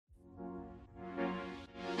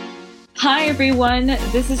Hi, everyone.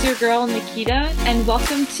 This is your girl, Nikita, and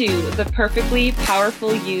welcome to the Perfectly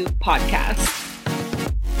Powerful You podcast.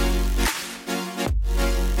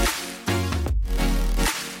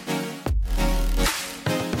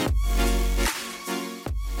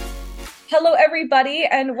 Hello, everybody,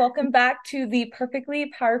 and welcome back to the Perfectly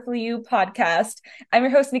Powerful You podcast. I'm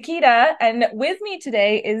your host, Nikita, and with me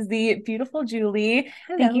today is the beautiful Julie.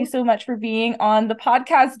 Hello. Thank you so much for being on the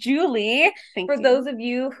podcast, Julie. Thank For you. those of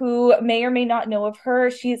you who may or may not know of her,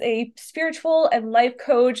 she's a spiritual and life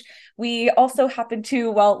coach. We also happen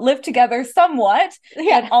to, live together somewhat,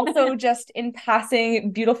 and also just in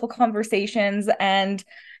passing beautiful conversations. And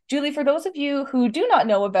Julie, for those of you who do not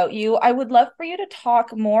know about you, I would love for you to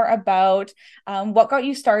talk more about what got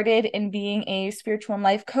you started in being a spiritual and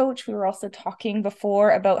life coach. We were also talking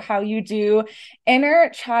before about how you do inner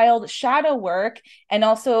child shadow work and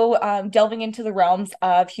also delving into the realms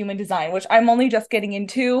of human design, which I'm only just getting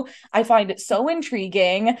into. I find it so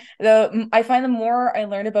intriguing. I find the more I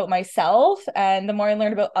learn about myself and the more I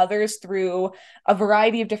learn about others through a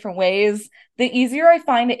variety of different ways, the easier I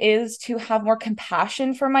find it is to have more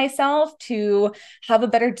compassion for myself, to have a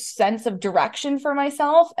better sense of direction for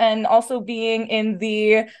myself, and also being in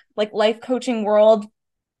the life coaching world.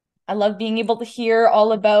 I love being able to hear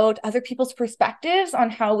all about other people's perspectives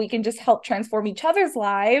on how we can just help transform each other's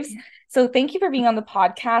lives. So thank you for being on the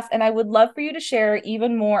podcast. And I would love for you to share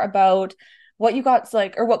even more about what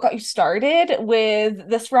got you started with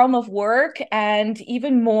this realm of work, and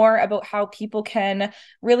even more about how people can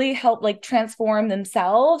really help transform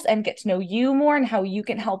themselves and get to know you more, and how you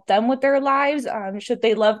can help them with their lives, should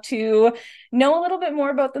they love to know a little bit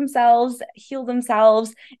more about themselves, heal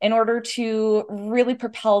themselves in order to really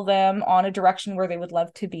propel them on a direction where they would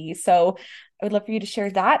love to be. So I would love for you to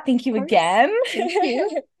share that. Thank you again. Thank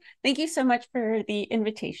you. Thank you so much for the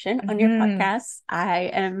invitation on your podcast.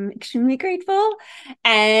 I am extremely grateful.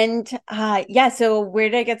 And so where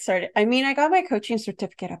did I get started? I mean, I got my coaching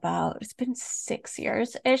certificate it's been 6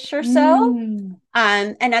 years-ish or so.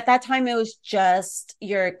 And at that time, it was just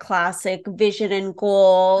your classic vision and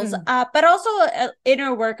goals, but also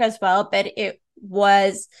inner work as well. But it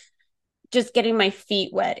was just getting my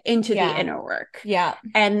feet wet into the inner work. Yeah.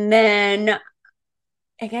 And then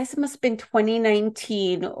I guess it must have been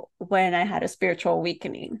 2019 when I had a spiritual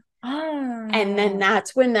awakening. And then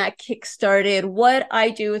that's when that kick started what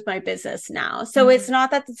I do with my business now. So it's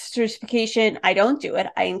not that the certification, I don't do it.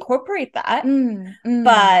 I incorporate that,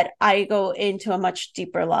 but I go into a much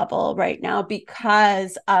deeper level right now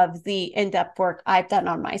because of the in-depth work I've done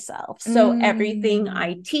on myself. So everything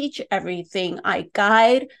I teach, everything I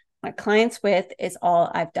guide my clients with is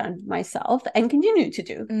all I've done myself and continue to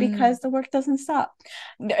do because the work doesn't stop.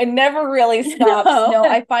 It never really stops. No,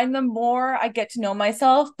 I find the more I get to know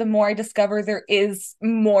myself, the more I discover there is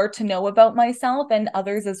more to know about myself and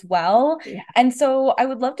others as well. Yeah. And so I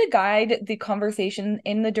would love to guide the conversation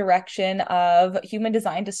in the direction of human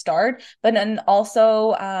design to start, but then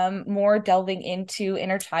also more delving into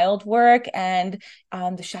inner child work and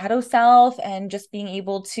the shadow self, and just being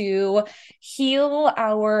able to heal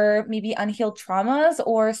our maybe unhealed traumas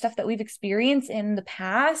or stuff that we've experienced in the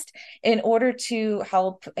past in order to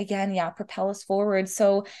help, again, propel us forward.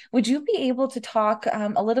 So would you be able to talk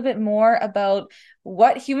a little bit more about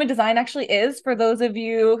what human design actually is for those of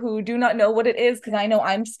you who do not know what it is? Because I know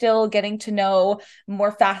I'm still getting to know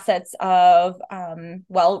more facets of,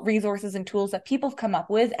 resources and tools that people have come up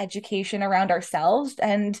with, education around ourselves.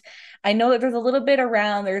 And I know that there's a little bit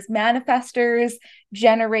around, there's manifestors,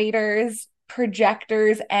 generators,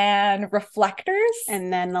 projectors, and reflectors.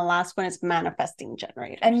 And then the last one is manifesting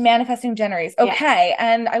generators. Okay. Yes.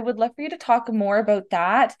 And I would love for you to talk more about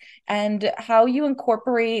that and how you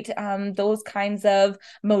incorporate those kinds of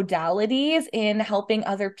modalities in helping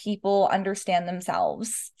other people understand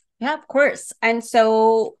themselves. Yeah, of course. And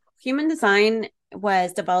so human design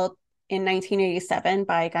was developed in 1987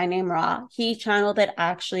 by a guy named Ra. He channeled it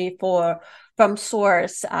actually from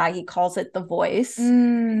source. He calls it the voice.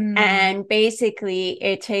 And basically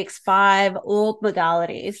it takes 5 old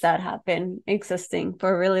modalities that have been existing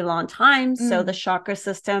for a really long time. So the chakra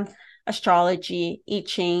system, astrology, I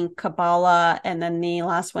Ching, Kabbalah, and then the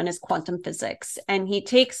last one is quantum physics. And he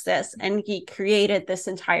takes this and he created this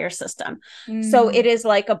entire system. So it is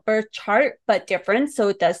like a birth chart, but different. So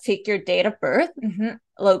it does take your date of birth,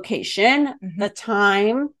 location, the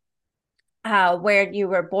time, where you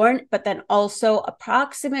were born, but then also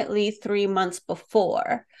approximately 3 months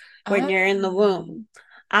before when you're in the womb.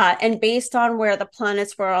 And based on where the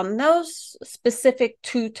planets were on those specific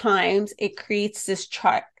 2 times, it creates this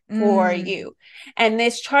chart. for you. And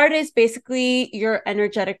this chart is basically your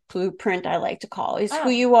energetic blueprint, I like to call. It's who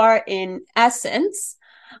you are in essence,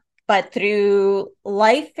 but through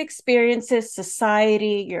life experiences,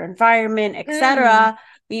 society, your environment, etc.,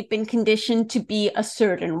 we've been conditioned to be a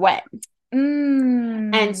certain way.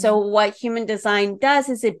 And so what human design does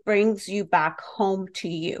is it brings you back home to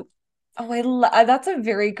you. Oh, that's a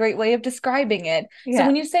very great way of describing it. Yeah. So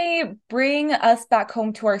when you say bring us back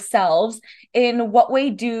home to ourselves, in what way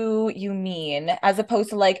do you mean? As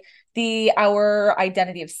opposed to like our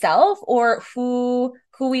identity of self, or who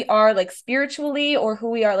we are like spiritually, or who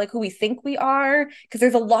we are like who we think we are? Because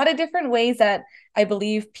there's a lot of different ways that I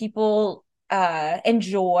believe people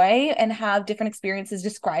enjoy and have different experiences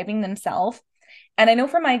describing themselves. And I know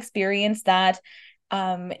from my experience that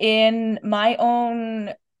in my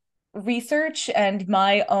own research and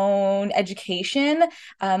my own education,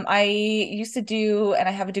 I used to do, and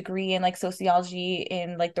I have a degree in like sociology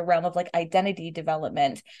in like the realm of like identity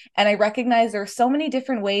development, and I recognize there are so many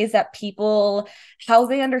different ways that people, how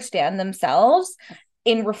they understand themselves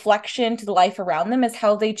in reflection to the life around them is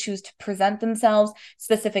how they choose to present themselves,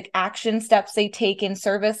 specific action steps they take in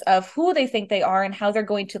service of who they think they are and how they're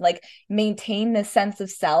going to like maintain this sense of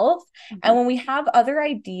self. And when we have other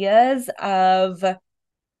ideas of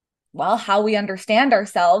how we understand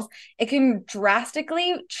ourselves, it can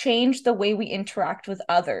drastically change the way we interact with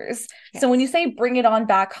others. Yes. So when you say bring it on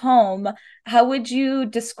back home, how would you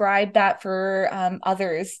describe that for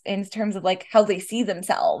others in terms of like how they see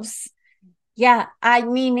themselves? Yeah, I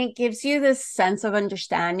mean, it gives you this sense of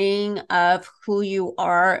understanding of who you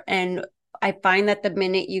are. And I find that the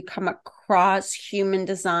minute you come across human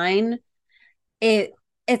design,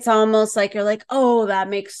 it's almost like you're like, oh, that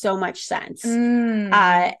makes so much sense.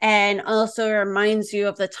 And also reminds you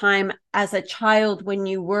of the time as a child when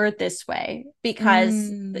you were this way,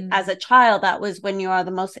 because as a child, that was when you are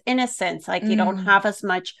the most innocent. Like you don't have as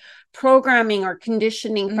much programming or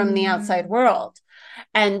conditioning from the outside world.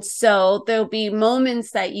 And so there'll be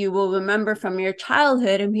moments that you will remember from your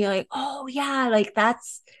childhood and be like, oh yeah, like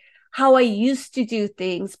that's how I used to do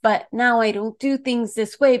things, but now I don't do things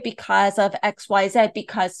this way because of XYZ,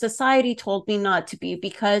 because society told me not to be,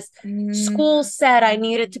 because school said I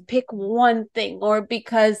needed to pick one thing, or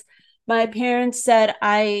because my parents said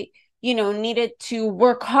I, needed to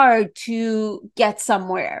work hard to get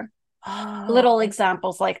somewhere. Little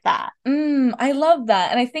examples like that. I love that.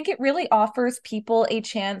 And I think it really offers people a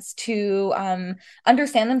chance to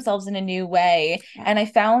understand themselves in a new way. Yeah. And I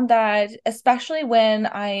found that especially when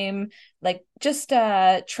I'm like just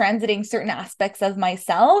transiting certain aspects of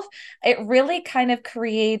myself, it really kind of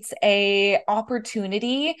creates a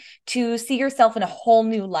opportunity to see yourself in a whole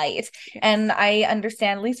new light. Yes. And I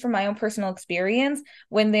understand, at least from my own personal experience,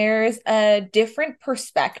 when there's a different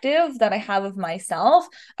perspective that I have of myself,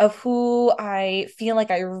 of who I feel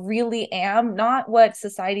like I really am, not what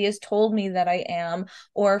society has told me that I am,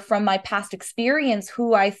 or from my past experience,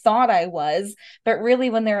 who I thought I was, but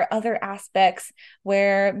really when there are other aspects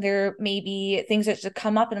where there may be things that just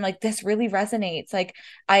come up and I'm like, this really resonates. Like,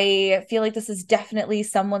 I feel like this is definitely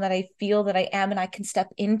someone that I feel that I am, and I can step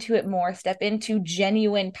into it more, step into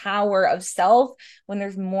genuine power of self when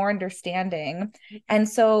there's more understanding. And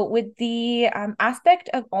so with the aspect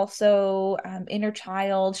of also inner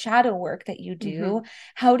child shadow work that you do,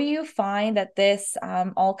 how do you find that this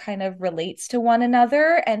all kind of relates to one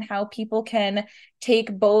another, and how people can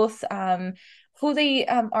take both who they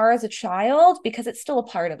are as a child, because it's still a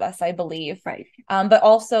part of us, I believe. Right. But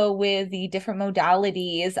also with the different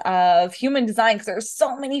modalities of human design, because there's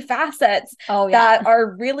so many facets that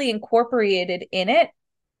are really incorporated in it.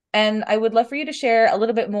 And I would love for you to share a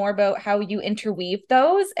little bit more about how you interweave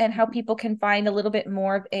those and how people can find a little bit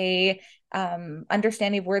more of a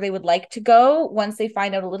understanding of where they would like to go once they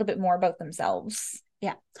find out a little bit more about themselves.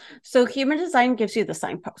 Yeah. So human design gives you the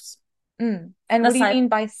signposts. And what do you mean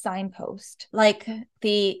by signpost? Like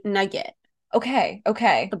the nugget. Okay.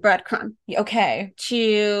 The breadcrumb. Okay.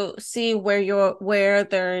 To see where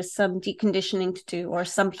there's some deconditioning to do or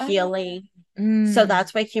some healing. So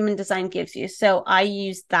that's what human design gives you. So I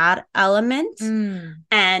use that element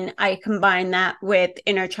and I combine that with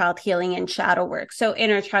inner child healing and shadow work. So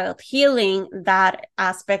inner child healing, that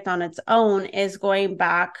aspect on its own is going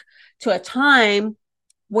back to a time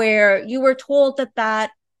where you were told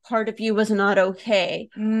that part of you was not okay,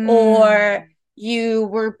 or you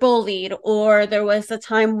were bullied, or there was a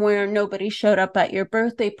time where nobody showed up at your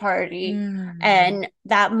birthday party. And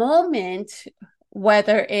that moment,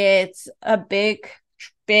 whether it's a big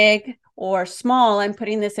or small. I'm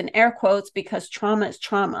putting this in air quotes because trauma is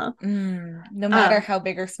trauma. No matter how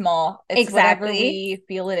big or small, it's exactly. whatever we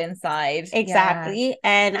feel it inside. Exactly. Yeah.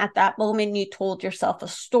 And at that moment, you told yourself a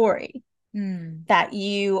story that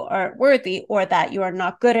you are worthy, or that you are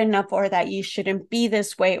not good enough, or that you shouldn't be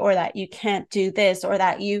this way, or that you can't do this, or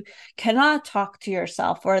that you cannot talk to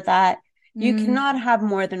yourself, or that you cannot have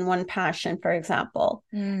more than one passion, for example.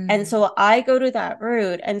 And so I go to that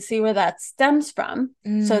root and see where that stems from,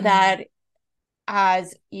 so that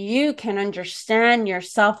as you can understand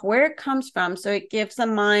yourself, where it comes from. So it gives the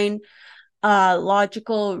mind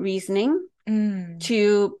logical reasoning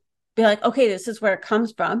to be like, okay, this is where it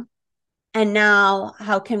comes from. And now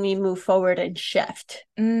how can we move forward and shift?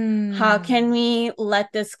 How can we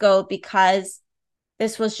let this go? Because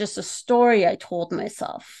this was just a story I told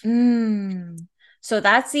myself. So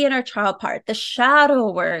that's the inner child part. The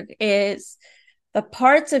shadow work is the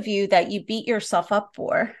parts of you that you beat yourself up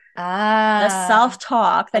for. The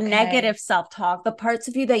self-talk, the negative self-talk, the parts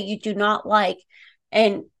of you that you do not like.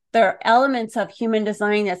 And there are elements of human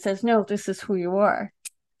design that says, no, this is who you are.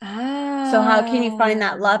 So how can you find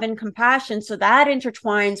that love and compassion? So that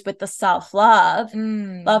intertwines with the self-love,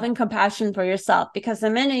 love and compassion for yourself. Because the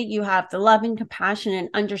minute you have the love and compassion and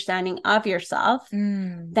understanding of yourself,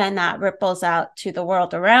 then that ripples out to the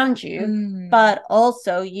world around you. But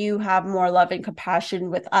also you have more love and compassion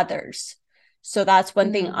with others. So that's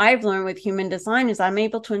one thing I've learned with human design is I'm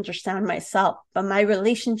able to understand myself, but my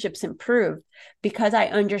relationships improve because I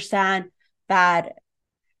understand that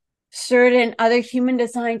certain other human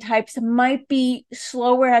design types might be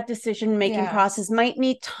slower at decision-making process, might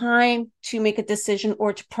need time to make a decision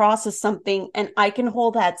or to process something. And I can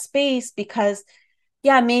hold that space because,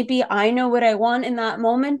 maybe I know what I want in that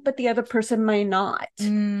moment, but the other person might not.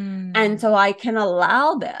 And so I can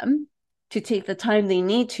allow them to take the time they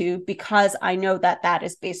need to because I know that that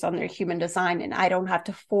is based on their human design and I don't have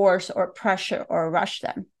to force or pressure or rush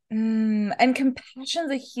them. And compassion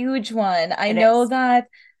is a huge one. I know that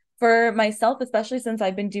for myself, especially since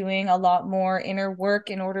I've been doing a lot more inner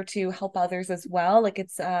work in order to help others as well. Like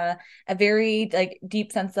it's a very like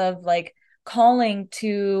deep sense of like calling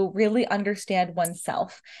to really understand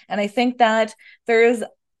oneself. And I think that there's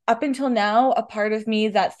up until now a part of me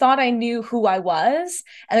that thought I knew who I was,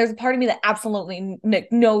 and there's a part of me that absolutely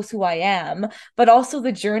knows who I am, but also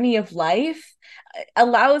the journey of life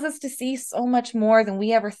allows us to see so much more than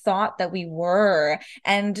we ever thought that we were,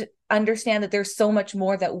 and understand that there's so much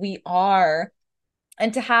more that we are.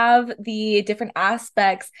 And to have the different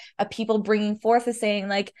aspects of people bringing forth is saying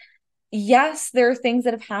like, yes, there are things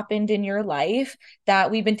that have happened in your life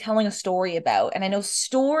that we've been telling a story about. And I know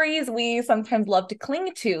stories we sometimes love to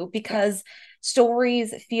cling to because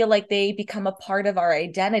stories feel like they become a part of our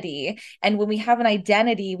identity. And when we have an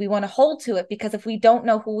identity, we want to hold to it because if we don't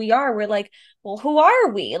know who we are, we're like, well, who are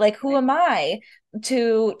we? Like, who am I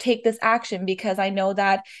to take this action? Because I know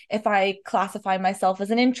that if I classify myself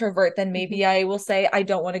as an introvert, then maybe I will say I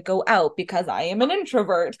don't want to go out because I am an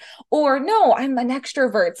introvert. Or no, I'm an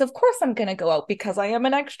extrovert. So of course I'm going to go out because I am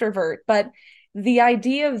an extrovert. But the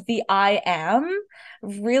idea of the I am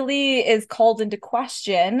really is called into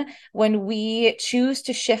question when we choose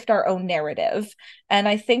to shift our own narrative. And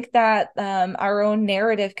I think that our own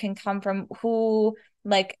narrative can come from who,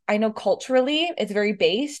 like, I know culturally it's very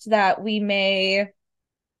based that we may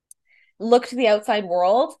look to the outside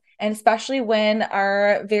world, and especially when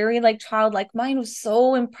our very like childlike mind was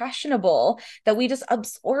so impressionable that we just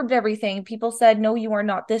absorbed everything. People said, no, you are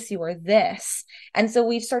not this, you are this. And so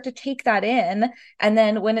we start to take that in. And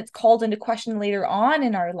then when it's called into question later on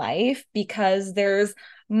in our life, because there's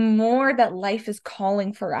more that life is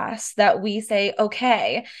calling for us, that we say,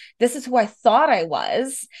 okay, this is who I thought I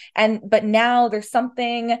was. But now there's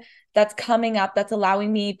something that's coming up that's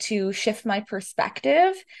allowing me to shift my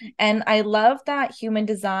perspective. And I love that human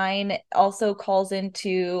design also calls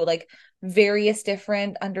into like various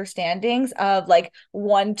different understandings of like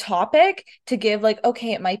one topic to give like,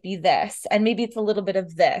 okay, it might be this, and maybe it's a little bit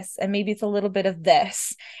of this, and maybe it's a little bit of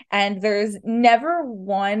this. And there's never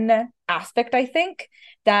one aspect, I think,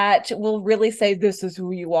 that will really say this is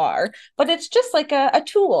who you are, but it's just like a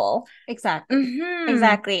tool.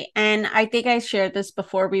 Exactly. And I think I shared this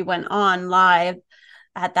before we went on live,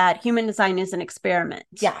 at that human design is an experiment.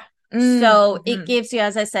 So it gives you,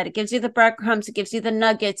 as I said, it gives you the breadcrumbs, it gives you the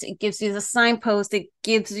nuggets, it gives you the signpost, it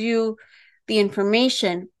gives you the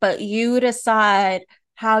information, but you decide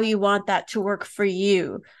how you want that to work for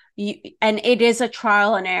you. And it is a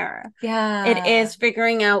trial and error. It is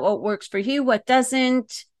figuring out what works for you, what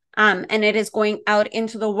doesn't, and it is going out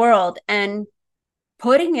into the world. And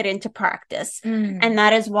putting it into practice. And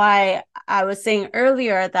that is why I was saying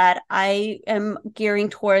earlier that I am gearing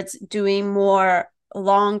towards doing more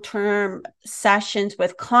long-term sessions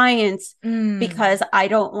with clients because I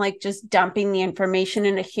don't like just dumping the information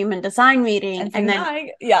in a human design meeting and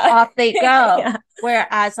then off they go.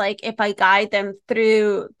 Whereas like if I guide them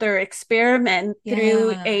through their experiment,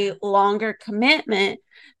 through a longer commitment,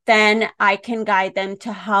 then I can guide them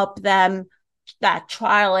to help them that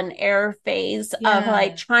trial and error phase of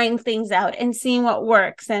like trying things out and seeing what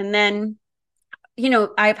works. And then, you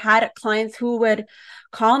know, I've had clients who would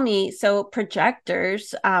call me. So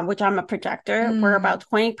projectors, which I'm a projector, we're about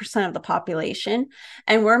 20% of the population,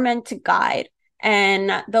 and we're meant to guide.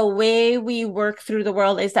 And the way we work through the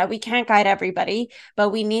world is that we can't guide everybody, but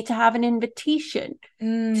we need to have an invitation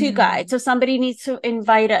to guide. So somebody needs to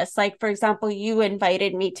invite us. Like, for example, you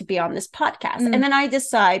invited me to be on this podcast. And then I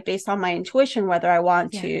decide based on my intuition whether I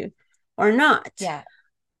want to or not.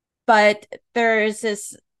 But there's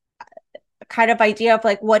this kind of idea of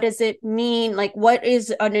like, what does it mean? Like, what is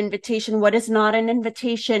an invitation? What is not an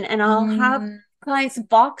invitation? And I'll have clients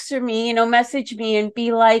boxer me, you know, message me and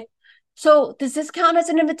be like, so does this count as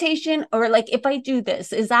an invitation? Or like, if I do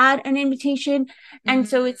this, is that an invitation? And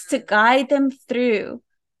so it's to guide them through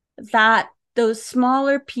that, those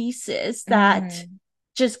smaller pieces that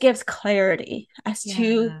just gives clarity as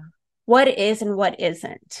to what is and what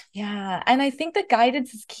isn't. Yeah. And I think the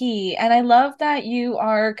guidance is key. And I love that you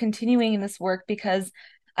are continuing in this work, because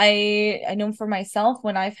I know for myself,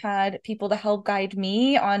 when I've had people to help guide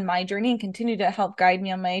me on my journey and continue to help guide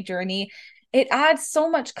me on my journey, it adds so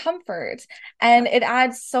much comfort and it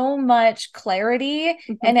adds so much clarity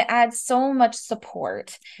and it adds so much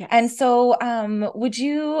support. And so would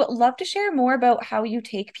you love to share more about how you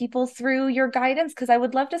take people through your guidance? Because I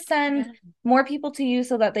would love to send more people to you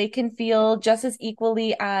so that they can feel just as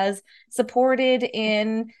equally as supported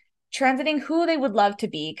in transiting who they would love to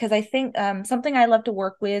be. Because I think something I love to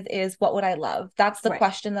work with is, what would I love? That's the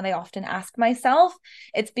question that I often ask myself.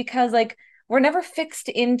 It's because like, we're never fixed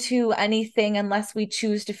into anything unless we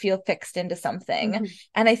choose to feel fixed into something.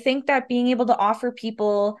 And I think that being able to offer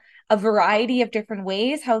people a variety of different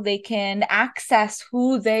ways how they can access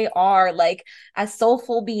who they are, like as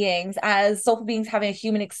soulful beings having a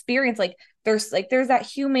human experience, like there's that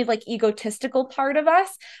human, like egotistical part of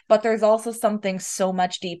us, but there's also something so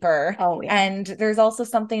much deeper. And there's also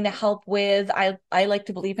something to help with, I like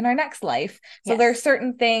to believe, in our next life. So there's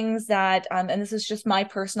certain things that, and this is just my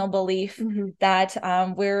personal belief, that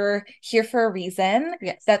we're here for a reason,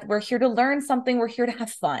 that we're here to learn something, we're here to have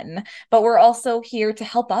fun, but we're also here to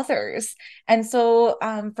help others. And so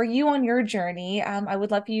for you on your journey, I would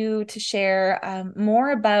love you to share more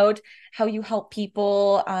about how you help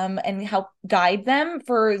people and help guide them,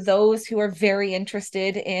 for those who are very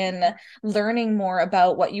interested in learning more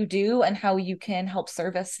about what you do and how you can help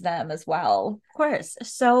service them as well. Of course.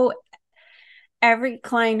 So every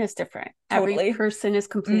client is different. Every person is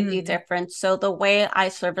completely different. So the way I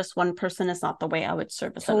service one person is not the way I would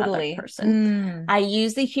service another person. I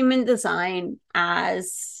use the human design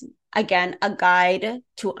as, again, a guide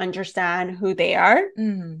to understand who they are.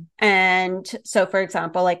 And so, for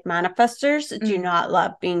example, like manifestors do not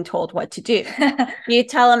love being told what to do. You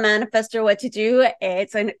tell a manifestor what to do,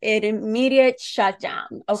 it's an immediate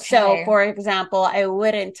shutdown. So, for example, I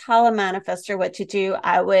wouldn't tell a manifestor what to do.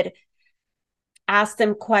 I would ask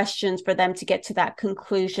them questions for them to get to that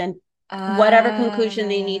conclusion, whatever conclusion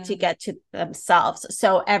they need to get to themselves.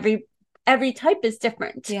 So every type is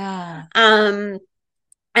different.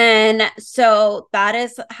 And so that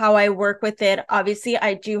is how I work with it. Obviously,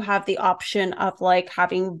 I do have the option of like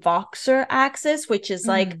having Voxer access, which is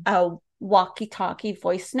like a walkie-talkie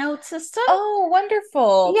voice note system. Oh,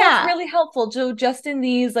 wonderful. That's really helpful. So just in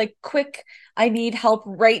these like quick, I need help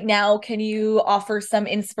right now, can you offer some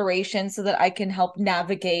inspiration so that I can help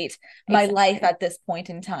navigate my life at this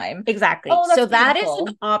point in time? Oh, so that is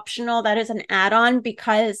an optional, that is an add-on,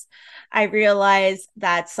 because I realize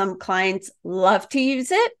that some clients love to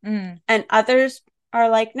use it and others are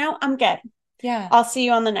like, no, I'm good. I'll see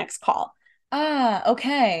you on the next call.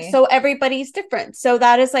 Okay. So everybody's different. So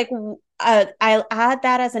that is like, I'll add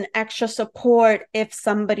that as an extra support if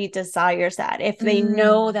somebody desires that, if they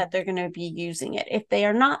know that they're going to be using it. If they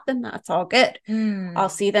are not, then that's all good. I'll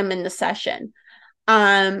see them in the session.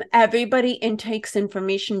 Everybody intakes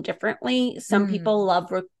information differently. Some people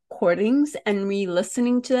love recordings and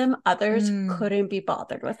re-listening to them. Others couldn't be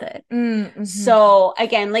bothered with it. So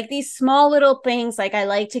again, like these small little things, like I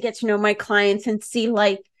like to get to know my clients and see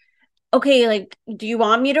like, okay, like, do you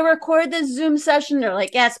want me to record this Zoom session? They're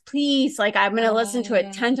like, yes, please. Like, I'm going to listen to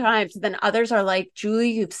it 10 times. Then others are like,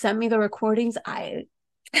 Julie, you've sent me the recordings. I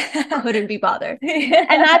couldn't be bothered.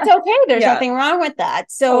 And that's okay. There's nothing wrong with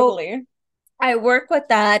that. So totally. I work with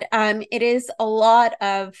that. It is a lot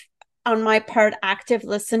of, on my part, active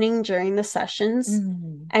listening during the sessions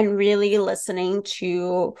and really listening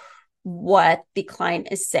to what the client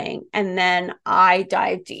is saying. And then I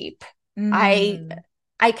dive deep.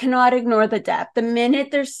 I cannot ignore the depth. The minute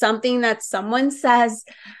there's something that someone says,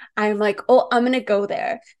 I'm like, oh, I'm going to go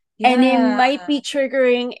there. And it might be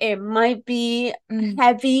triggering, it might be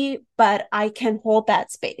heavy, but I can hold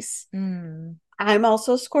that space. I'm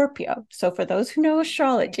also Scorpio. So for those who know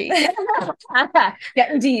astrology,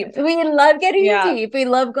 getting deep. We love getting deep. We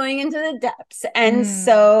love going into the depths. And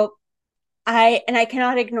so I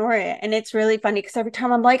cannot ignore it. And it's really funny because every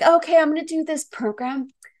time I'm like, okay, I'm going to do this program.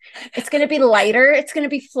 It's going to be lighter. It's going to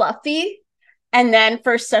be fluffy. And then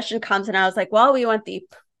first session comes and I was like, well, we went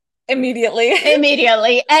deep. Immediately.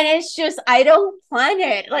 And it's just, I don't plan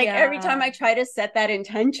it. Like every time I try to set that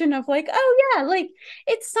intention of like, oh yeah, like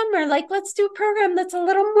it's summer, like let's do a program that's a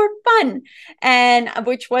little more fun. And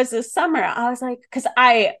which was this summer. I was like, because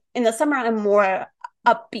in the summer, I'm more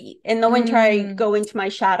upbeat. In the winter, I go into my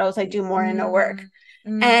shadows. I do more inner work.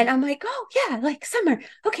 And I'm like, oh yeah, like summer.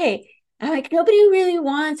 Okay. I'm like, nobody really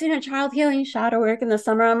wants inner child healing shadow work in the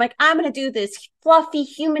summer. I'm like, I'm going to do this fluffy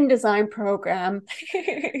human design program.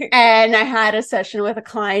 And I had a session with a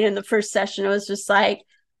client, and the first session, it was just like,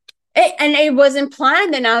 and it wasn't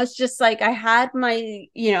planned. And I was just like, I had my,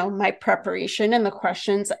 my preparation and the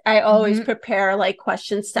questions. I always prepare like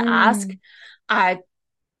questions to ask.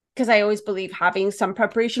 Because I always believe having some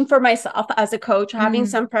preparation for myself as a coach, having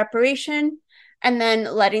some preparation, and then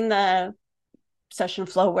letting the session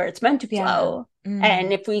flow where it's meant to flow.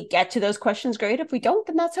 And if we get to those questions, great. If we don't,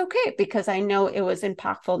 then that's okay, because I know it was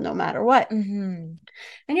impactful no matter what. And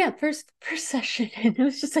first session, and it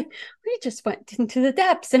was just like, we just went into the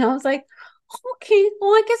depths, and I was like, okay,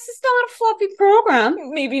 well, I guess it's not a fluffy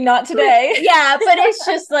program. Maybe not today. But it's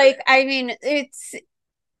just like, I mean, it's,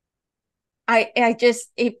 I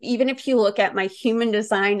just, even if you look at my human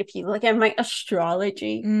design, if you look at my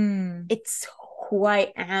astrology, it's who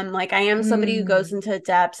I am. Like, I am somebody who goes into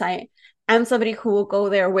depths. I am somebody who will go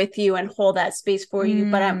there with you and hold that space for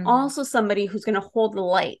you. But I'm also somebody who's going to hold the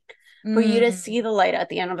light for you to see the light at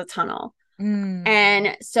the end of the tunnel.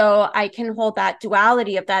 And so I can hold that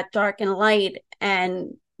duality of that dark and light,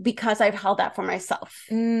 and because I've held that for myself.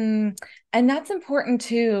 And that's important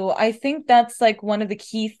too. I think that's like one of the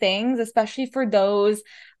key things, especially for those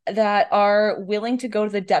that are willing to go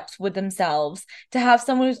to the depths with themselves, to have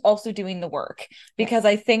someone who's also doing the work. Because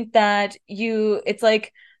I think that it's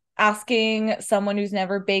like asking someone who's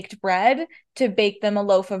never baked bread to bake them a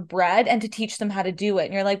loaf of bread and to teach them how to do it.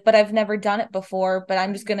 And you're like, but I've never done it before, but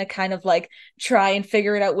I'm just going to kind of like try and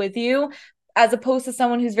figure it out with you, as opposed to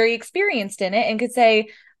someone who's very experienced in it and could say,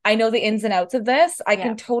 I know the ins and outs of this. I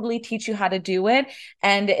can totally teach you how to do it.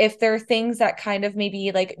 And if there are things that kind of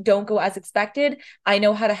maybe like don't go as expected, I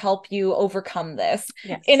know how to help you overcome this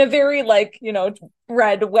in a very like,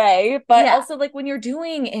 bread way. But also like when you're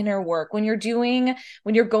doing inner work, when you're going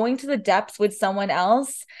to the depths with someone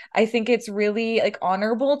else, I think it's really like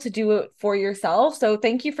honorable to do it for yourself. So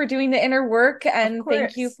thank you for doing the inner work, and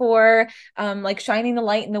thank you for like shining the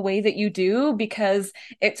light in the way that you do, because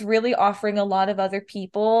it's really offering a lot of other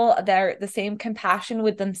people that are the same compassion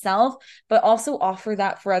with themselves, but also offer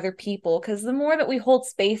that for other people. Because the more that we hold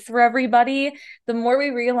space for everybody, the more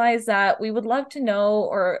we realize that we would love to know,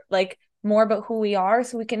 or like more about who we are,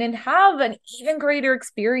 so we can have an even greater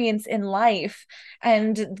experience in life.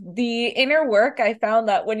 And the inner work, I found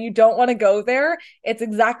that when you don't want to go there, it's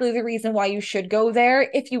exactly the reason why you should go there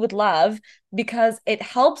if you would love, because it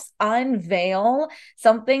helps unveil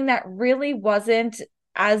something that really wasn't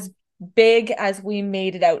as big as we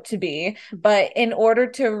made it out to be. But in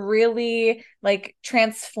order to really like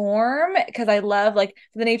transform, because I love like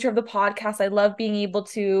the nature of the podcast, I love being able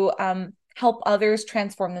to help others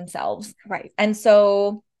transform themselves. Right. And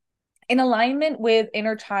so in alignment with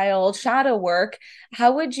inner child shadow work,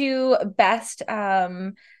 how would you best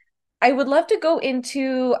I would love to go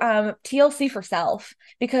into TLC for self,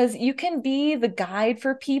 because you can be the guide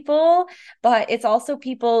for people, but it's also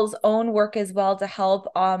people's own work as well to help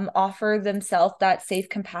offer themselves that safe,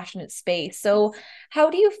 compassionate space. So how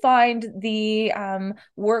do you find the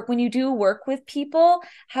work when you do work with people?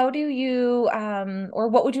 How do you or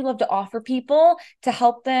what would you love to offer people to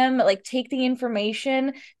help them like take the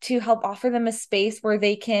information to help offer them a space where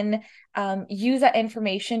they can use that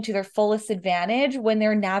information to their fullest advantage when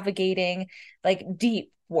they're navigating like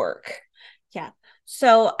deep work?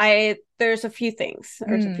 So there's a few things.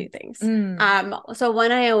 So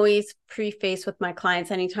one, I always preface with my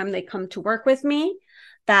clients anytime they come to work with me,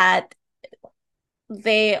 that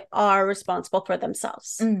they are responsible for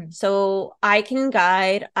themselves. So I can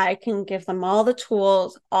guide, I can give them all the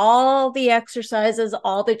tools, all the exercises,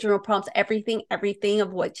 all the journal prompts, everything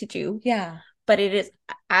of what to do. Yeah. But it is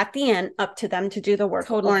at the end up to them to do the work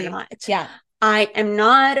or not. Yeah. I am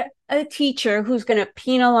not a teacher who's going to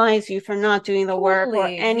penalize you for not doing the work or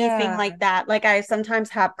anything like that. Like, I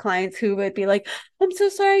sometimes have clients who would be like, I'm so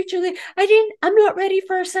sorry, Julie. I'm not ready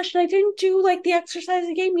for a session. I didn't do like the exercise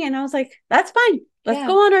you gave me. And I was like, that's fine. Let's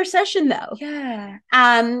go on our session though. Yeah.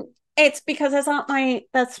 It's because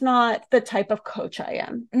that's not the type of coach I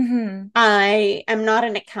am. I am not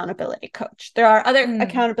an accountability coach. There are other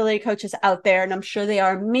accountability coaches out there, and I'm sure they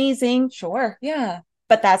are amazing. Sure. Yeah.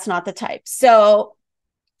 But that's not the type. So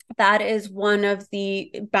that is one of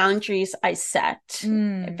the boundaries I set,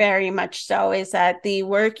 very much so, is that the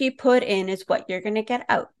work you put in is what you're going to get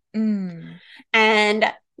out.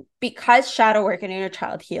 And because shadow work and inner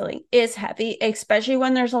child healing is heavy, especially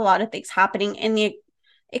when there's a lot of things happening in the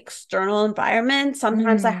external environment.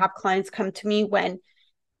 Sometimes I have clients come to me when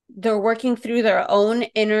they're working through their own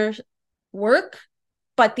inner work,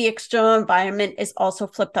 but the external environment is also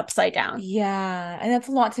flipped upside down. Yeah. And that's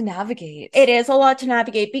a lot to navigate. It is a lot to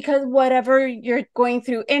navigate because whatever you're going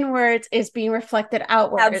through inwards is being reflected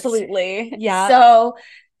outwards. Absolutely. Yeah.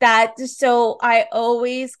 So I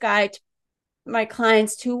always guide my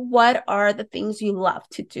clients to what are the things you love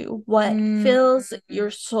to do, what fills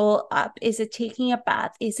your soul up. Is it taking a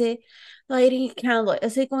bath? Is it lighting a candle?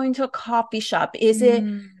 Is it going to a coffee shop? Is it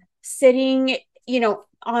sitting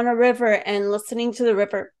on a river and listening to the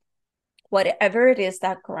river? Whatever it is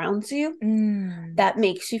that grounds you, that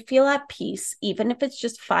makes you feel at peace, even if it's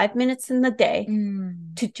just 5 minutes in the day,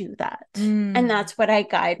 to do that. And that's what I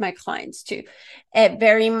guide my clients to. It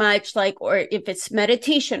very much or if it's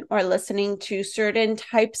meditation or listening to certain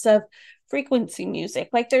types of frequency music.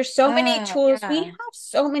 Like, there's so many tools. Yeah. We have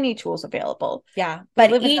so many tools available. Yeah.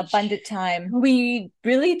 But we live in abundant time. We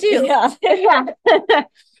really do. Yeah.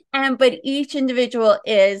 But each individual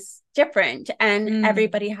is different, and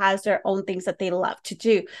everybody has their own things that they love to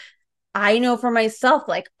do. I know for myself,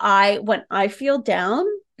 when I feel down,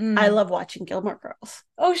 I love watching Gilmore Girls.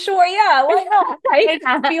 Oh, sure. Yeah. Why not?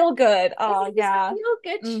 I feel good. Oh, yeah. Feel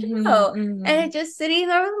good show. And just sitting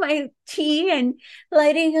there with my tea and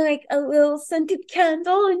lighting a little scented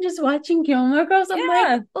candle and just watching Gilmore Girls.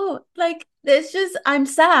 I'm I'm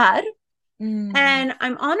sad. And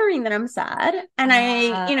I'm honoring that I'm sad, and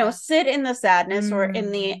I sit in the sadness or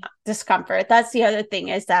in the discomfort. That's the other thing,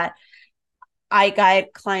 is that I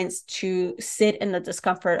guide clients to sit in the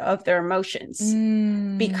discomfort of their emotions,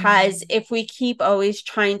 because if we keep always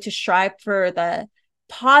trying to strive for the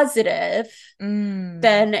positive,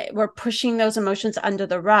 then we're pushing those emotions under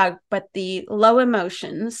the rug. But the low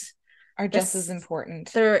emotions are just as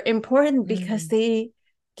important. They're important because they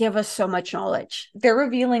give us so much knowledge. They're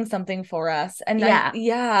revealing something for us. And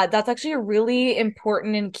that's actually a really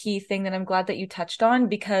important and key thing that I'm glad that you touched on,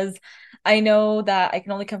 because I know that I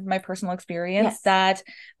can only come from my personal experience, that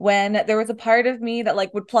when there was a part of me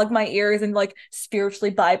that would plug my ears and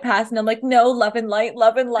spiritually bypass, and I'm like, no, love and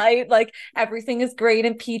light, everything is great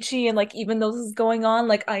and peachy, and even though this is going on,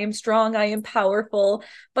 I am strong, I am powerful.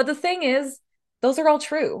 But the thing is, those are all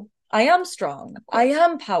true. I am strong. I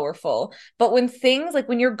am powerful. But when things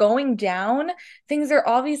when you're going down, things are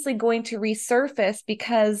obviously going to resurface,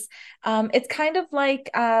 because it's kind of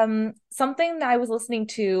something that I was listening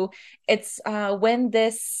to. It's when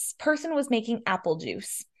this person was making apple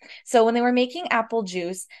juice. So when they were making apple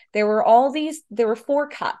juice, there were 4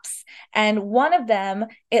 cups, and one of them,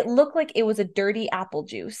 it looked like it was a dirty apple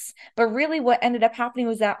juice. But really what ended up happening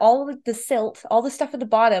was that all of the silt, all the stuff at the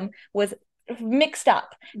bottom was mixed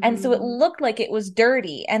up, and so it looked like it was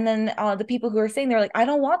dirty. And then the people who were saying, they're like, I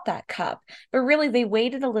don't want that cup. But really they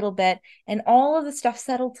waited a little bit, and all of the stuff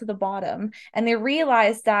settled to the bottom, and they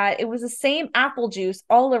realized that it was the same apple juice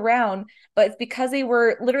all around, but it's because they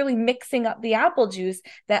were literally mixing up the apple juice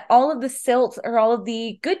that all of the silt or all of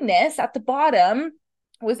the goodness at the bottom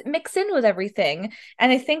was mixed in with everything.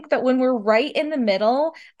 And I think that when we're right in the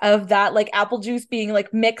middle of that apple juice being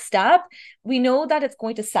mixed up, we know that it's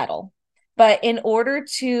going to settle. But in order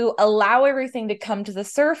to allow everything to come to the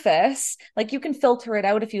surface, you can filter it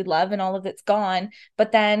out if you'd love, and all of it's gone,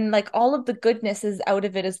 but then all of the goodness is out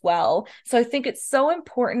of it as well. So I think it's so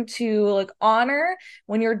important to honor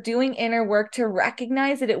when you're doing inner work, to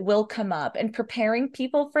recognize that it will come up, and preparing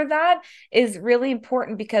people for that is really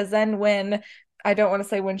important, because then when I don't want to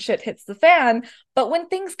say when shit hits the fan, but when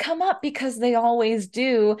things come up, because they always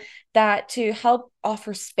do, that to help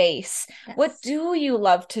offer space. Yes. What do you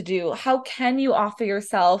love to do? How can you offer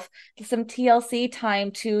yourself some TLC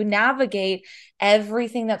time to navigate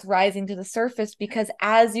everything that's rising to the surface? Because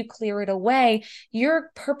as you clear it away,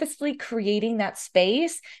 you're purposefully creating that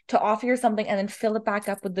space to offer you something and then fill it back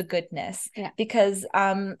up with the goodness. Yeah. Because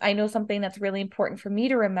I know something that's really important for me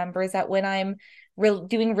to remember is that when I'm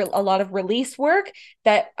doing a lot of release work,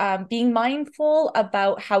 that being mindful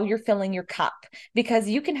about how you're filling your cup, because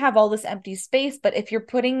you can have all this empty space, but if you're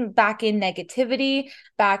putting back in negativity,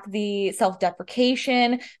 back the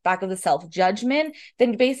self-deprecation, back of the self-judgment,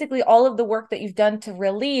 then basically all of the work that you've done to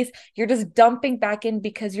release, you're just dumping back in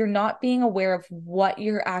because you're not being aware of what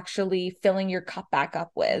you're actually filling your cup back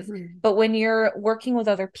up with. Mm-hmm. But when you're working with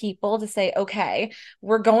other people to say, okay,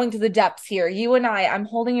 we're going to the depths here, you and I'm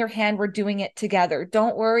holding your hand, we're doing it together.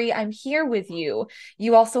 Don't worry, I'm here with you.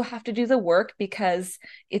 You also have to do the work because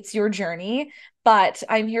it's your journey, but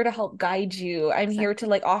I'm here to help guide you. I'm here to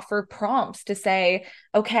like offer prompts to say,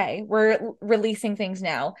 okay, we're releasing things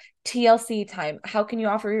now. TLC time. How can you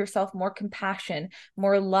offer yourself more compassion,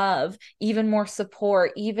 more love, even more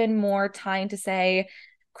support, even more time to say,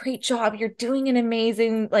 great job, you're doing an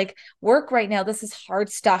amazing like work right now, this is hard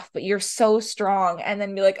stuff, but you're so strong. And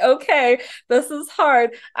then be like, okay, this is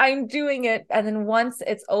hard, I'm doing it. And then once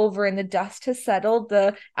it's over and the dust has settled,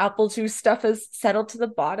 the apple juice stuff has settled to the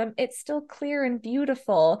bottom, it's still clear and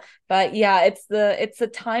beautiful. But yeah, it's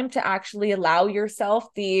the time to actually allow yourself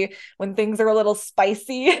when things are a little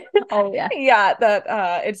spicy. Oh yeah. Yeah,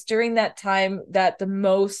 that it's during that time that the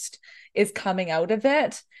most is coming out of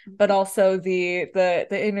it. But also the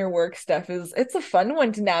inner work stuff it's a fun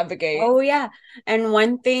one to navigate. Oh yeah. And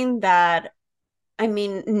one thing that, I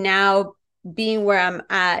mean, now being where I'm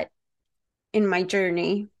at in my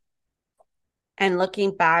journey and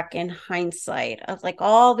looking back in hindsight of like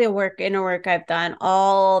all the inner work I've done,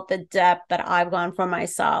 all the depth that I've gone for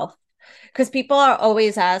myself, because people are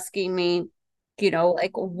always asking me,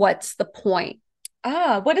 like, what's the point?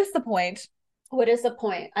 What is the point? What is the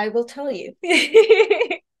point? I will tell you.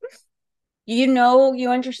 You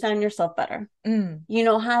understand yourself better. Mm. You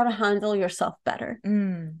know how to handle yourself better.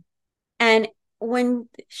 Mm. And when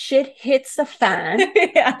shit hits the fan,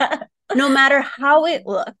 yeah. No matter how it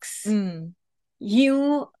looks,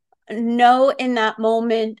 you know in that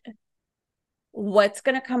moment what's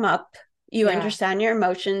going to come up. You understand your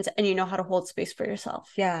emotions and you know how to hold space for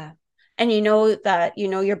yourself. Yeah. And you know that you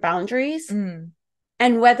know your boundaries. Mm.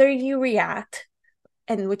 And whether you react,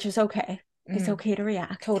 and which is okay. It's okay to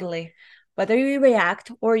react. Totally. Whether you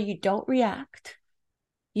react or you don't react,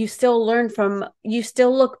 you still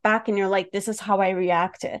look back and you're like, this is how I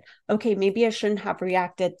reacted. Okay, maybe I shouldn't have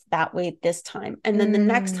reacted that way this time. And then the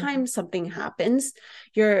next time something happens,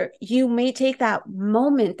 you may take that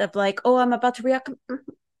moment of like, oh, I'm about to react.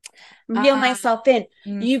 Reel myself in.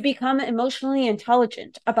 You become emotionally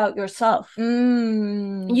intelligent about yourself.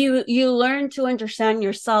 You learn to understand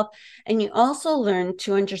yourself, and you also learn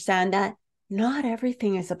to understand that not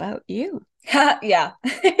everything is about you. Yeah.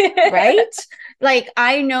 Right? Like,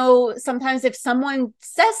 I know sometimes if someone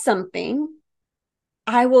says something,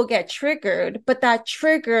 I will get triggered, but that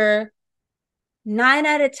trigger 9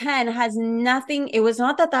 out of 10 has nothing. It was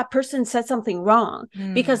not that person said something wrong,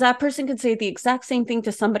 because that person can say the exact same thing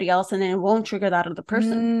to somebody else and then it won't trigger that other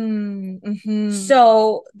person. Mm-hmm.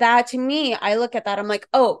 So that, to me, I look at that, I'm like,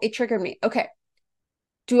 oh, it triggered me. Okay.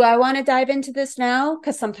 Do I want to dive into this now?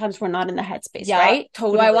 Because sometimes we're not in the headspace, right?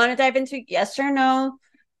 Totally. Do I want to dive into yes or no?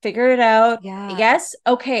 Figure it out. Yeah. Yes.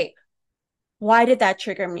 Okay. Why did that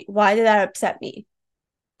trigger me? Why did that upset me?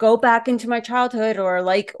 Go back into my childhood, or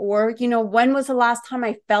when was the last time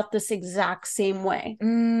I felt this exact same way?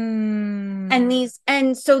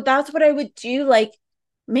 And so that's what I would do. Like,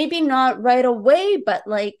 maybe not right away, but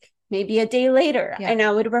like maybe a day later, and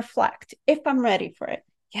I would reflect if I'm ready for it.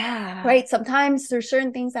 Yeah. Right. Sometimes there's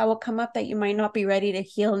certain things that will come up that you might not be ready to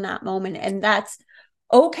heal in that moment. And that's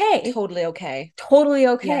okay. Totally okay. Totally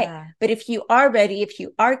okay. Yeah. But if you are ready, if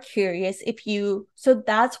you are curious, so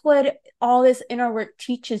that's what all this inner work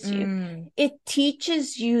teaches you. It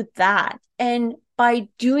teaches you that. And by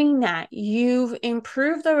doing that, you've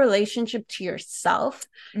improved the relationship to yourself.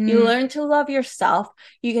 You learn to love yourself.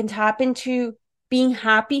 You can tap into being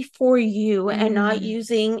happy for you and not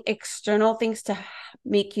using external things to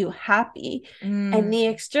make you happy. And the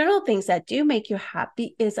external things that do make you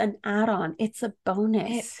happy is an add-on. It's a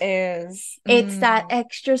bonus. It is. It's that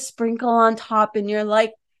extra sprinkle on top, and you're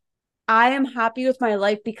like, I am happy with my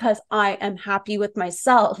life because I am happy with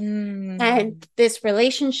myself. And this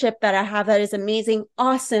relationship that I have that is amazing,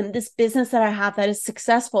 awesome. This business that I have that is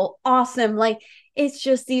successful, awesome. Like, it's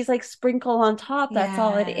just these like sprinkle on top. That's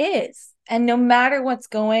all it is. And no matter what's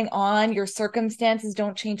going on, your circumstances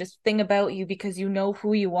don't change a thing about you, because you know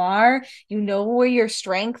who you are. You know where your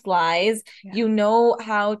strength lies. Yeah. You know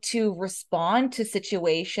how to respond to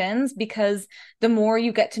situations, because the more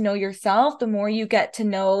you get to know yourself, the more you get to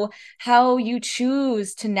know how you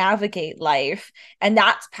choose to navigate life. And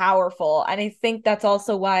that's powerful. And I think that's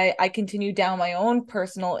also why I continue down my own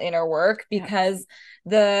personal inner work, because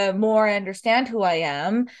the more I understand who I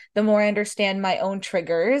am, the more I understand my own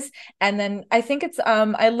triggers. And then I think it's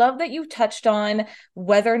I love that you touched on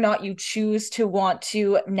whether or not you choose to want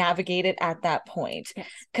to navigate it at that point.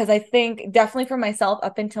 Because I think definitely for myself,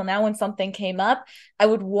 up until now, when something came up, I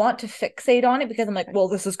would want to fixate on it, because I'm like, well,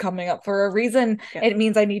 this is coming up for a reason. It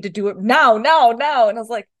means I need to do it now. And I was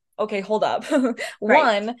like, okay, hold up.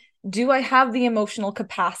 One, do I have the emotional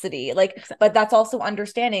capacity? Like, but that's also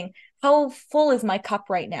understanding how full is my cup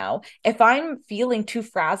right now. If I'm feeling too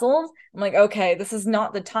frazzled, I'm like, okay, this is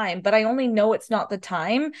not the time. But I only know it's not the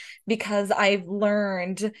time because I've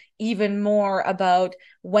learned even more about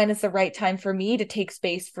when is the right time for me to take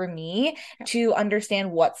space for me, to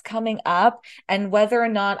understand what's coming up, and whether or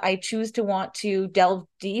not I choose to want to delve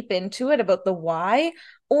deep into it about the why,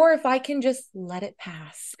 or if I can just let it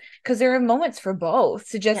pass. Because there are moments for both,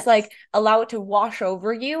 to just like allow it to wash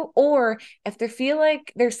over you, or if they feel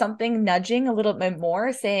like there's something nudging a little bit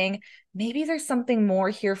more, saying, maybe there's something more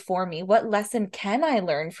here for me. What lesson can I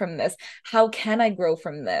learn from this? How can I grow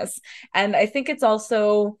from this? And I think it's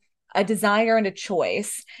also a desire and a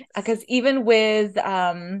choice, because even with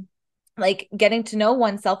like getting to know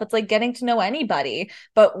oneself, it's like getting to know anybody,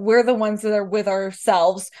 but we're the ones that are with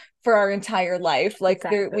ourselves for our entire life. Like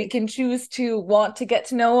we can choose to want to get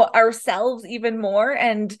to know ourselves even more,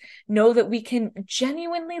 and know that we can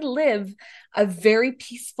genuinely live a very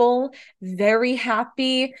peaceful, very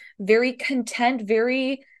happy, very content,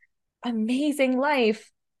 very amazing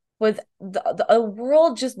life, with a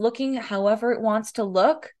world just looking however it wants to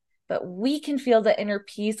look. But we can feel the inner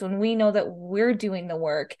peace when we know that we're doing the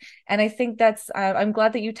work. And I think that's, I'm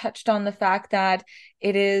glad that you touched on the fact that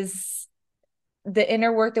it is, the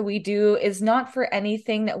inner work that we do is not for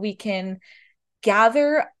anything that we can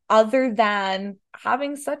gather, other than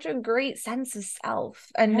having such a great sense of self,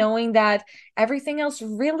 and knowing that everything else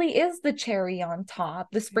really is the cherry on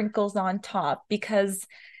top, the sprinkles on top, because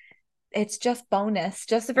it's just bonus.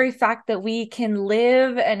 Just the very fact that we can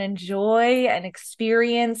live and enjoy and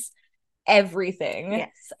experience everything.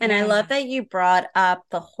 Yes. And I love that you brought up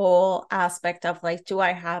the whole aspect of like, do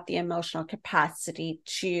I have the emotional capacity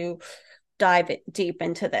to dive deep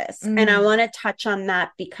into this? And I want to touch on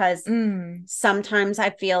that, because sometimes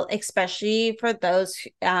I feel, especially for those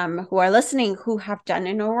who are listening who have done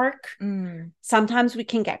inner work, sometimes we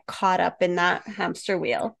can get caught up in that hamster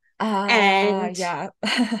wheel. And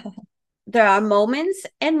there are moments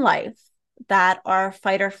in life that are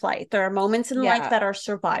fight or flight. There are moments in life that are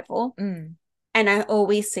survival. And I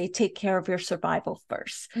always say, take care of your survival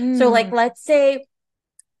first. So like, let's say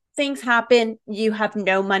things happen, you have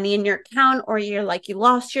no money in your account, or you're like, you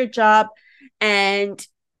lost your job, and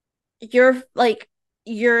you're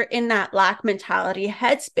in that lack mentality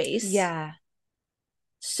headspace.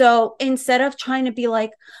 So instead of trying to be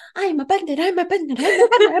like, I'm abundant,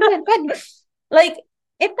 like,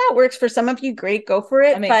 if that works for some of you, great, go for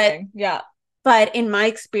it. Amazing. But in my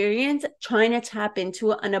experience, trying to tap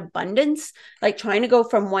into an abundance, like trying to go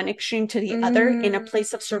from one extreme to the other in a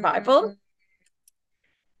place of survival,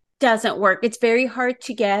 doesn't work. It's very hard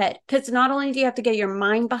to get, because not only do you have to get your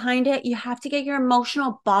mind behind it, you have to get your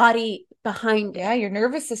emotional body behind it. Your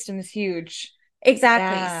nervous system is huge.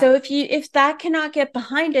 Exactly. So if that cannot get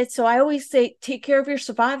behind it, so I always say, take care of your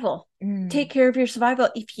survival. Take care of your survival.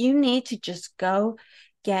 If you need to just go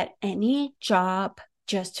get any job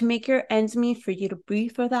just to make your ends meet, for you to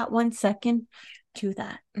breathe for that 1 second, do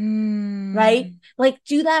that. Right? Like,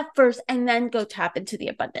 do that first, and then go tap into the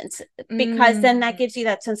abundance, because then that gives you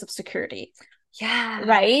that sense of security.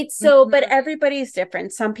 Right? So, but everybody's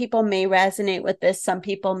different. Some people may resonate with this, some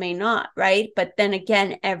people may not, right? But then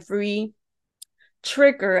again, every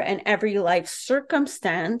trigger and every life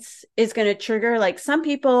circumstance is going to trigger, like, some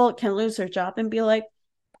people can lose their job and be like,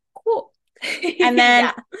 cool. And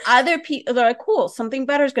then other people, they're like, cool, something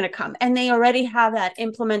better is going to come. And they already have that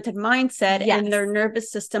implemented mindset and their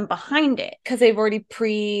nervous system behind it. Because they've already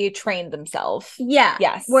pre-trained themselves.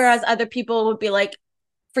 Whereas other people would be like,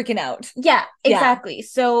 freaking out. Yeah, exactly. Yeah.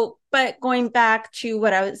 So, but going back to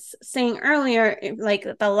what I was saying earlier, like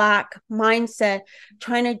the lack mindset,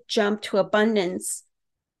 trying to jump to abundance,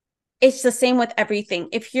 it's the same with everything.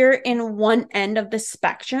 If you're in one end of the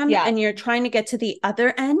spectrum and you're trying to get to the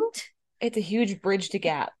other end, it's a huge bridge to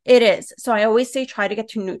gap. It is. So I always say try to get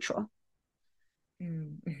to neutral.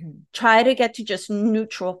 Mm-hmm. Try to get to just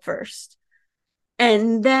neutral first.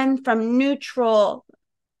 And then from neutral,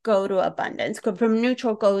 go to abundance. From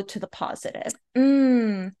neutral, go to the positive.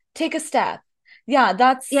 Take a step. Yeah,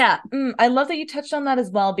 I love that you touched on that as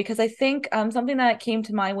well, because I think something that came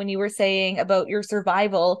to mind when you were saying about your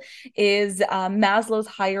survival is Maslow's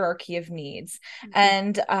hierarchy of needs.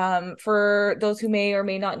 Mm-hmm. And for those who may or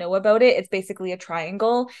may not know about it, it's basically a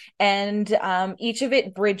triangle, and each of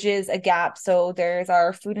it bridges a gap. So there's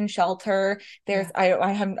our food and shelter. There's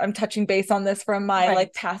I'm touching base on this from my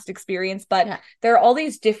like past experience, but there are all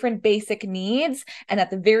these different basic needs, and at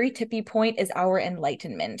the very tippy point is our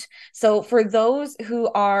enlightenment. So for those who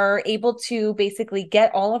are able to basically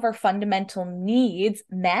get all of our fundamental needs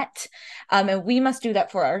met, and we must do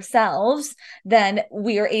that for ourselves, then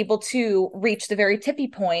we are able to reach the very tippy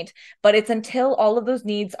point. But it's until all of those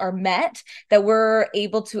needs are met that we're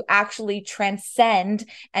able to actually transcend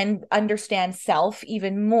and understand self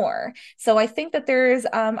even more. So I think that there's,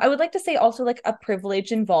 I would like to say also like a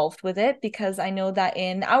privilege involved with it, because I know that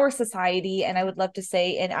in our society, and I would love to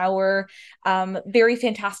say in our very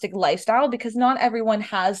fantastic lifestyle, because not everyone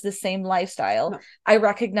has the same lifestyle. No. I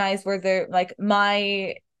recognize where they're like,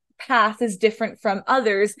 my path is different from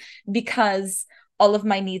others because all of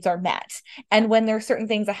my needs are met. And when there are certain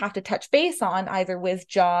things I have to touch base on, either with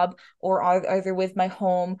job or either with my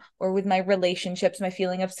home or with my relationships, my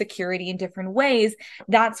feeling of security in different ways,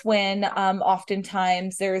 that's when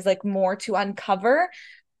oftentimes there's like more to uncover.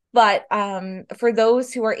 But for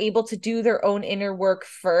those who are able to do their own inner work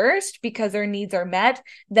first because their needs are met,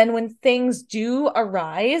 then when things do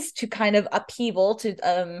arise to kind of upheaval,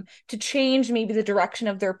 to change maybe the direction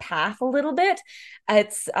of their path a little bit,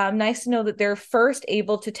 it's nice to know that they're first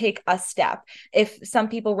able to take a step. If some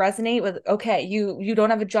people resonate with, okay, you don't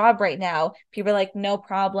have a job right now, people are like, no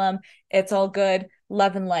problem, it's all good,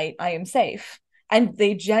 love and light, I am safe. And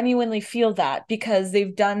they genuinely feel that because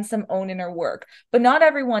they've done some own inner work. But not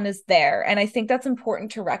everyone is there. And I think that's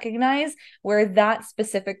important to recognize where that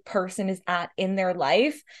specific person is at in their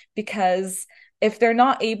life, because if they're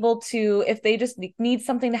not able to, if they just need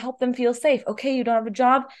something to help them feel safe, okay, you don't have a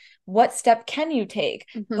job, what step can you take?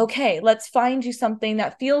 Mm-hmm. Okay, let's find you something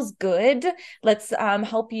that feels good. Let's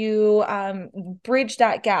help you bridge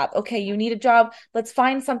that gap. Okay, you need a job. Let's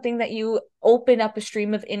find something that you open up a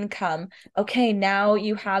stream of income. Okay, now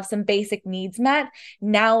you have some basic needs met.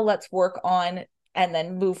 Now let's work on and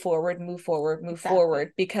then move forward.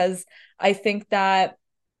 Because I think that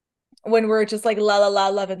when we're just like la la la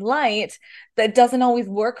love and light, that doesn't always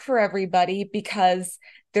work for everybody, because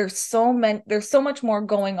there's so much more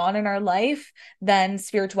going on in our life than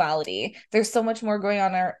spirituality. There's so much more going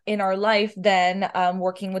on in our life than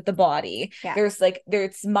working with the body. Yeah.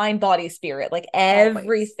 There's mind, body, spirit, like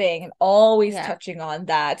everything, always touching on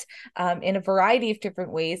that in a variety of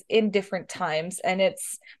different ways in different times. And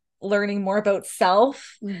it's learning more about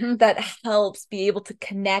self that helps be able to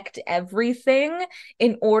connect everything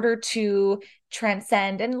in order to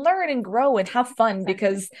transcend and learn and grow and have fun,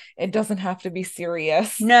 because it doesn't have to be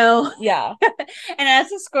serious. No. Yeah. And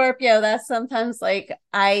as a Scorpio, that's sometimes like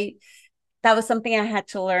that was something I had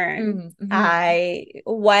to learn. Mm-hmm. I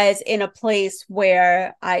was in a place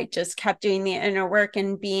where I just kept doing the inner work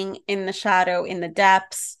and being in the shadow, in the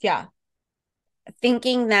depths. Yeah.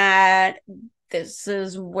 Thinking that this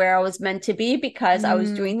is where I was meant to be because I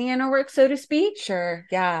was doing the inner work, so to speak. Sure.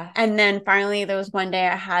 Yeah. And then finally there was one day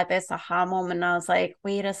I had this aha moment, and I was like,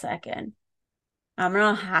 wait a second, I'm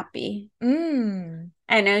not happy. And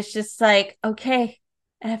it was just like, okay,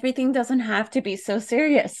 everything doesn't have to be so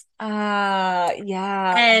serious.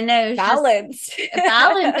 Yeah. And it was balance.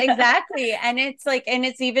 Balance, exactly. And it's like, and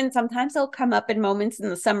it's even sometimes it'll come up in moments in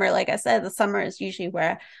the summer. Like I said, the summer is usually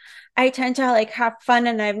where I tend to like have fun.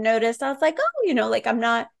 And I've noticed, I was like, oh, like I'm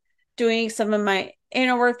not doing some of my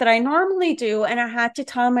inner work that I normally do. And I had to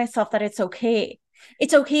tell myself that it's okay.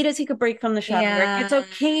 It's okay to take a break from the shadow work.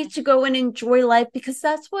 It's okay to go and enjoy life, because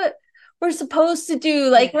that's what we're supposed to do.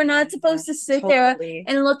 Like, we're not supposed to sit there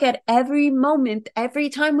and look at every moment, every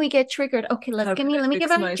time we get triggered. Okay, let me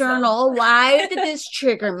give a journal. Why did this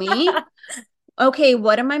trigger me? Okay,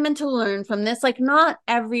 what am I meant to learn from this? Like, not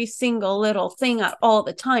every single little thing at all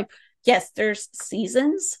the time. Yes, there's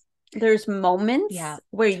seasons, there's moments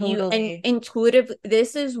where you and intuitive,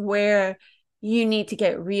 this is where you need to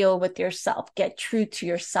get real with yourself, get true to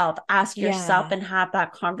yourself, ask yourself and have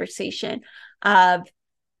that conversation of,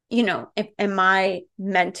 am I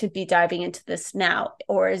meant to be diving into this now?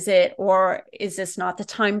 Or is this not the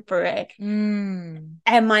time for it? Am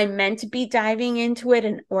I meant to be diving into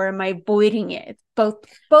it or am I avoiding it?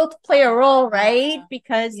 Both play a role, right?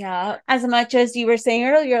 Because as much as you were saying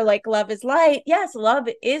earlier, like love is light. Yes, love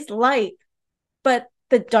is light, but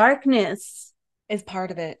the darkness is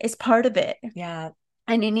part of it. Yeah.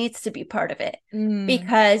 And it needs to be part of it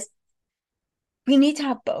because we need to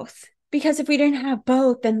have both. Because if we didn't have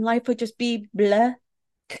both, then life would just be blah.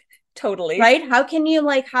 Totally. Right? How can you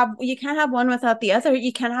you can't have one without the other.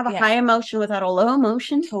 You can't have a high emotion without a low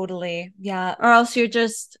emotion. Totally. Yeah. Or else you're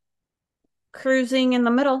just cruising in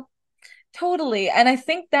the middle. Totally. And I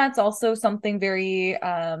think that's also something very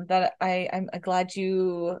that I'm glad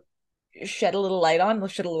you shed a little light on. We'll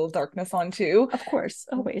shed a little darkness on too. Of course,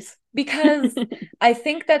 always. Because I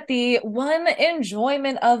think that the one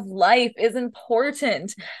enjoyment of life is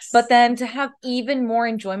important, but then to have even more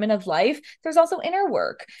enjoyment of life, there's also inner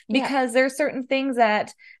work because there's certain things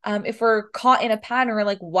that if we're caught in a pattern, we're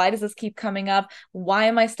like, why does this keep coming up? Why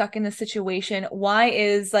am I stuck in this situation? Why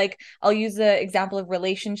is I'll use the example of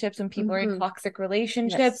relationships when people are in toxic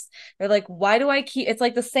relationships. They're like, why do I keep, it's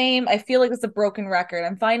like the same. I feel like it's a broken record.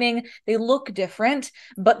 I'm finding they look different,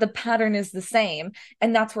 but the pattern is the same.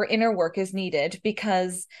 And that's where inner work is needed,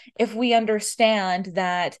 because if we understand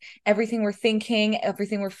that everything we're thinking,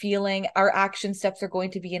 everything we're feeling, our action steps are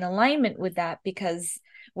going to be in alignment with that, because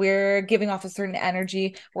we're giving off a certain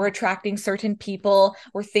energy, we're attracting certain people,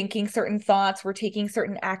 we're thinking certain thoughts, we're taking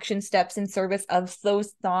certain action steps in service of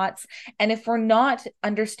those thoughts. And if we're not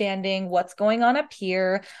understanding what's going on up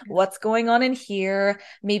here, what's going on in here,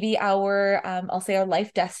 maybe our I'll say our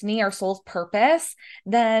life destiny, our soul's purpose,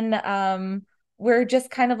 then we're just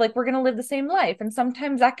kind of like, we're going to live the same life. And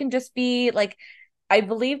sometimes that can just be like, I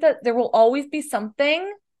believe that there will always be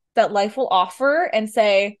something that life will offer and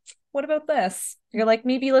say, what about this? You're like,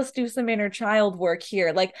 maybe let's do some inner child work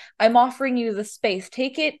here. Like, I'm offering you the space.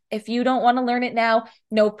 Take it. If you don't want to learn it now,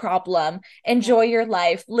 no problem. Enjoy your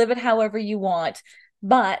life. Live it however you want.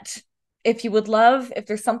 But if you would love, if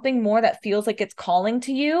there's something more that feels like it's calling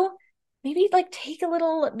to you, maybe take a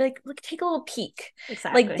little peek,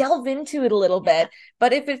 delve into it a little bit.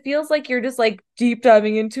 But if it feels like you're just deep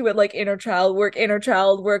diving into it, like inner child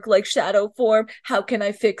work, like shadow form, how can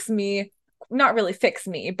I fix me? Not really fix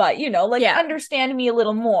me, but understand me a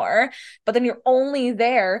little more. But then you're only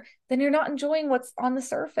there, then you're not enjoying what's on the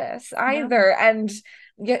surface either. And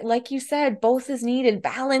like you said, both is needed.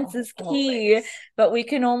 Balance is key. Always. But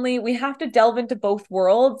we have to delve into both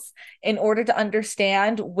worlds in order to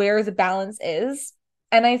understand where the balance is.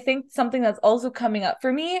 And I think something that's also coming up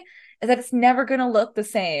for me is that it's never going to look the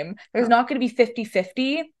same. There's not going to be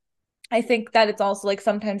 50-50. I think that it's also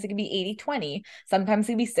sometimes it can be 80-20. Sometimes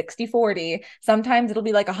it can be 60-40. Sometimes it'll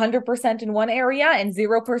be 100% in one area and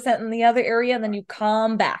 0% in the other area. And then you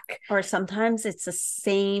come back. Or sometimes it's the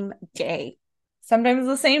same day. Sometimes it's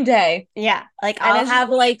the same day. Yeah. I'll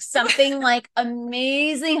have something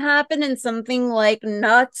amazing happen and something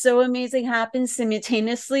not so amazing happen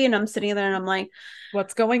simultaneously. And I'm sitting there and I'm like,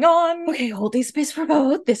 what's going on? Okay, holding space for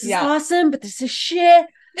both. This is awesome, but this is shit.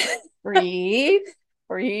 Breathe.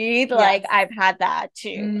 Yes. I've had that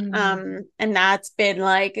too. And that's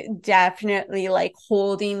been definitely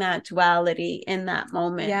holding that duality in that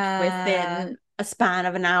moment within a span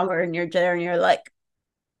of an hour, and you're there and you're like,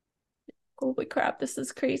 holy crap, this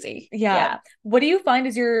is crazy. Yeah. What do you find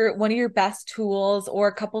is one of your best tools, or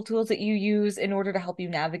a couple tools that you use in order to help you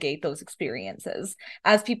navigate those experiences?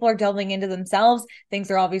 As people are delving into themselves, things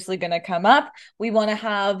are obviously going to come up. We want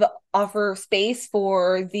to offer space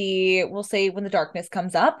for we'll say when the darkness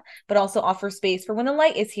comes up, but also offer space for when the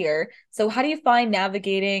light is here. So how do you find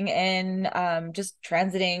navigating and just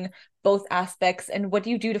transiting both aspects? And what do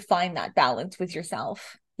you do to find that balance with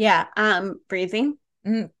yourself? Yeah. Breathing.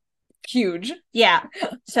 Huge. Yeah.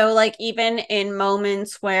 So even in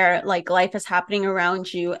moments where life is happening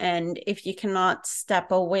around you, and if you cannot step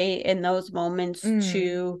away in those moments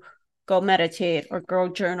to go meditate or go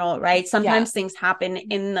journal, right? Sometimes things happen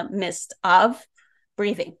in the midst of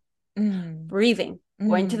breathing.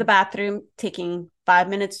 Going to the bathroom, taking 5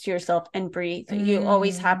 minutes to yourself and breathe. You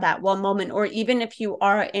always have that one moment. Or even if you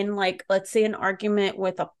are in let's say an argument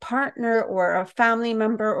with a partner or a family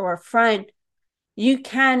member or a friend, you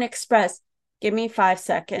can express, give me 5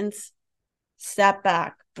 seconds, step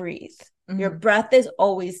back, breathe. Your breath is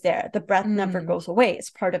always there. The breath never goes away. It's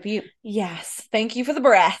part of you. Yes. Thank you for the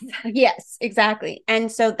breath. Yes, exactly.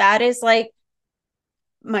 And so that is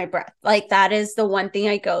my breath. Like that is the one thing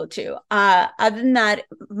I go to. Other than that,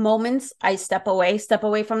 moments I step away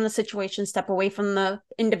from the situation, step away from the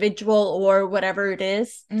individual or whatever it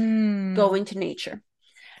is, go into nature.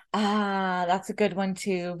 That's a good one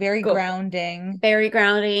too. Very grounding. Very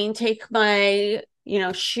grounding. Take my,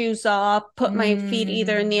 shoes off, put my feet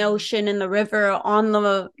either in the ocean, in the river, on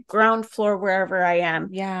the ground floor, wherever I am.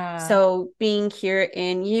 Yeah. So being here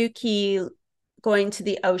in Yuki, going to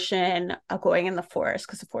the ocean, going in the forest,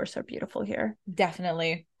 because the forests are beautiful here.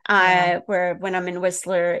 Definitely. Where when I'm in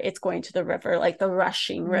Whistler, it's going to the river, like the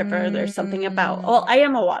rushing river. There's something about, well, I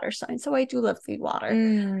am a water sign, so I do love the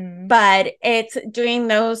water. But it's doing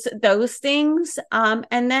those things,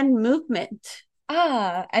 and then movement.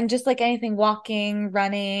 And just like anything, walking,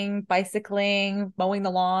 running, bicycling, mowing the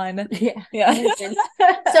lawn. Yeah.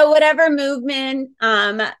 So whatever movement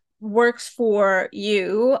works for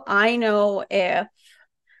you. I know if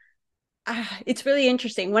it's really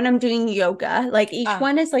interesting when I'm doing yoga, like each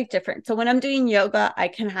one is like different. So when I'm doing yoga, I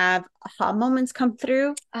can have aha moments come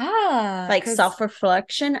through, like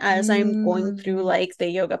self-reflection as I'm going through like the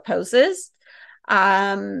yoga poses,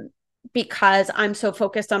 because I'm so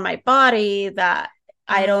focused on my body that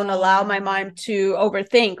I don't allow my mind to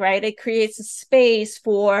overthink, right? It creates a space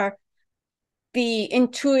for the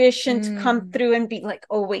intuition to come through and be like,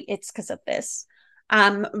 oh wait, it's because of this.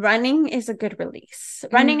 Running is a good release.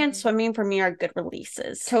 Running and swimming for me are good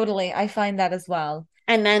releases. Totally. I find that as well.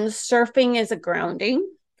 And then surfing is a grounding.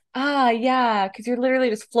 Yeah, because you're literally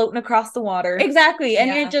just floating across the water. Exactly.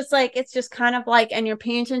 And you're just like, it's just kind of like, and you're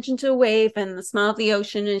paying attention to a wave and the smell of the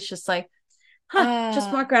ocean is just like,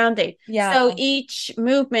 just more grounding. Yeah. So each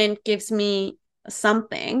movement gives me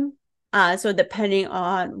something. So depending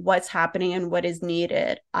on what's happening and what is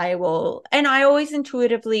needed, I always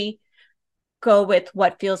intuitively go with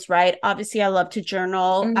what feels right. Obviously, I love to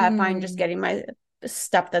journal. I find just getting my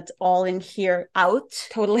stuff that's all in here out.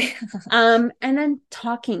 Totally. And then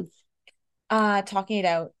talking it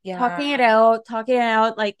out. Yeah. Talking it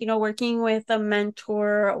out, like, working with a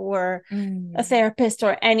mentor or a therapist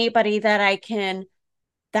or anybody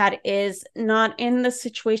that is not in the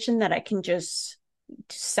situation that I can just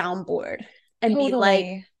soundboard and be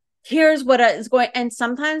like, here's what is going. And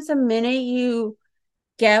sometimes the minute you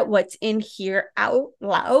get what's in here out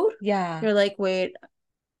loud, you're like, wait,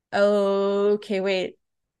 you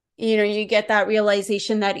get that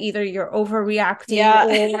realization that either you're overreacting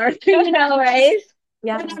or right,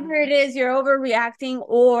 whatever it is, you're overreacting,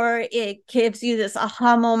 or it gives you this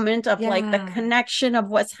aha moment of like the connection of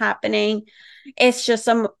what's happening. It's just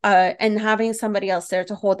and having somebody else there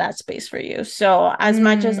to hold that space for you. So as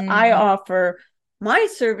much as I offer my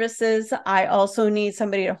services, I also need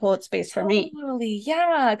somebody to hold space for me.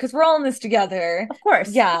 Yeah, because we're all in this together. Of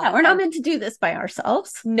course. Yeah, we're not meant to do this by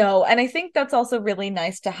ourselves. No, and I think that's also really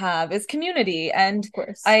nice to have is community. And of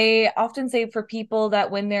course, I often say for people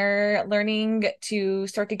that when they're learning to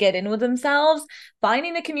start to get in with themselves,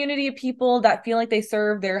 finding a community of people that feel like they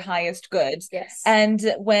serve their highest goods. Yes. And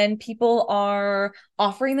when people are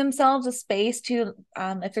offering themselves a space to,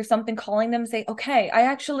 if there's something calling them, say, okay,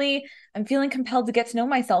 I'm feeling compelled to get to know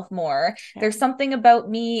myself more. Yeah. There's something about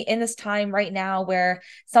me in this time right now where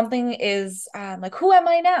something is like, who am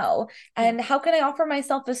I now? And how can I offer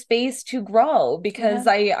myself a space to grow? Because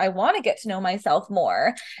I want to get to know myself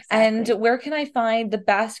more. Exactly. And where can I find the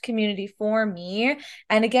best community for me?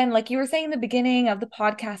 And again, like you were saying in the beginning of the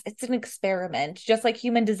podcast, it's an experiment, just like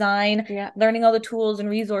human design, learning all the tools and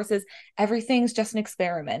resources, everything's just an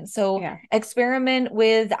experiment. So experiment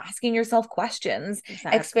with asking yourself questions,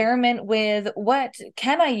 experiment with what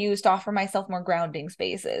can I use to offer myself more grounding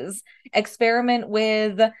spaces, experiment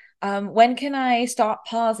with when can I stop,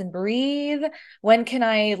 pause, and breathe? When can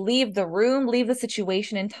I leave the room, leave the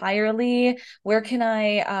situation entirely? Where can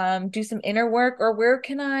I do some inner work? Or where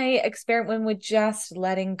can I experiment with just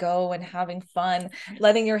letting go and having fun,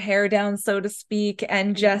 letting your hair down, so to speak,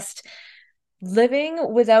 and just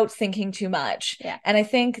living without thinking too much. Yeah. And I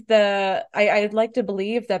think I'd like to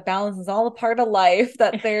believe that balance is all a part of life,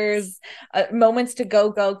 that there's moments to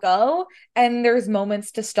go, and there's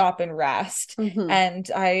moments to stop and rest. And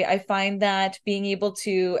I find that being able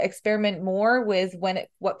to experiment more with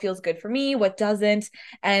what feels good for me, what doesn't,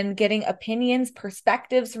 and getting opinions,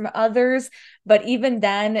 perspectives from others, but even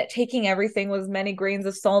then taking everything with as many grains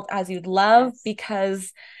of salt as you'd love,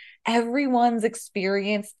 because everyone's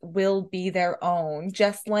experience will be their own,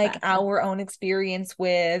 just like our own experience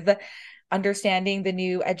with understanding the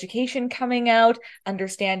new education coming out,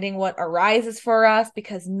 understanding what arises for us,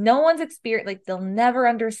 because no one's experience, like they'll never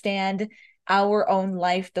understand our own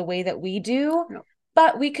life the way that we do. No.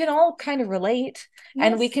 but we can all kind of relate. Yes.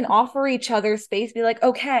 And we can offer each other space, be like,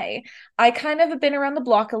 okay, I kind of have been around the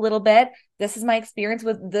block a little bit. This is my experience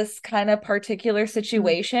with this kind of particular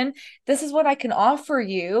situation. Mm-hmm. This is what I can offer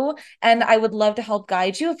you. And I would love to help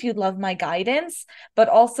guide you if you'd love my guidance. But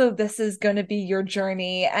also, this is going to be your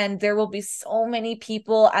journey. And there will be so many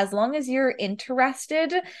people, as long as you're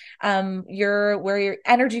interested, where your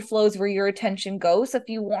energy flows, where your attention goes. So if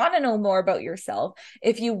you want to know more about yourself,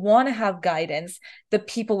 if you want to have guidance, the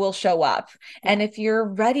people will show up. Yeah. And if you're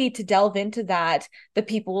ready to delve into that, the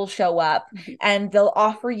people will show up. Mm-hmm. And they'll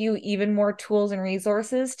offer you even more tools and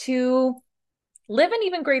resources to live an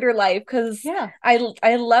even greater life. Because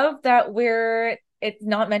I love that it's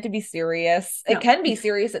not meant to be serious. No. It can be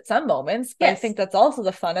serious at some moments, but yes. I think that's also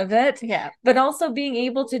the fun of it. Yeah. But also being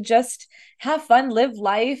able to just have fun, live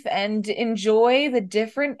life, and enjoy the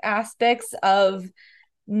different aspects of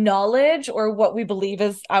knowledge, or what we believe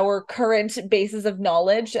is our current basis of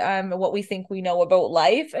knowledge, what we think we know about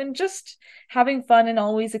life, and just having fun and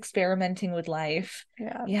always experimenting with life.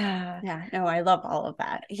 Yeah. No, I love all of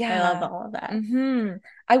that. I love all of that. Mm-hmm.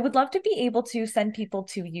 I would love to be able to send people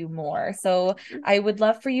to you more. So I would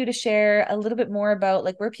love for you to share a little bit more about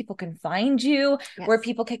like where people can find you, where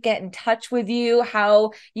people can get in touch with you,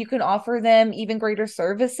 how you can offer them even greater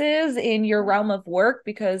services in your realm of work,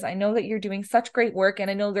 because I know that you're doing such great work.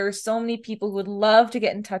 And I know there's so many people who would love to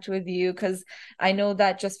get in touch with you, because I know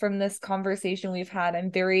that just from this conversation we've had,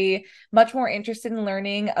 I'm very much more interested in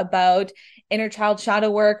learning about inner child shadow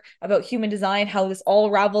work, about human design, how this all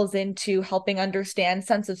ravels into helping understand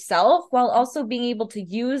sense of self, while also being able to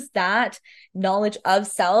use that knowledge of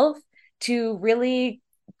self to really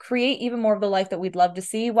create even more of the life that we'd love to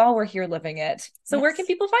see while we're here living it. So where can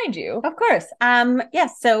people find you? Of course.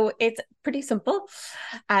 So it's pretty simple.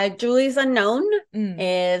 Julie's Unknown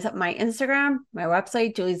is my Instagram, my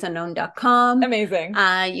website, juliesunknown.com. Amazing.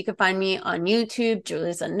 You can find me on YouTube,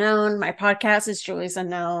 Julie's Unknown. My podcast is Julie's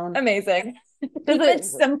Unknown. Amazing. Keep it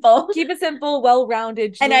simple. Keep it simple,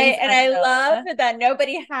 well-rounded. And I love that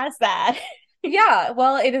nobody has that. Yeah,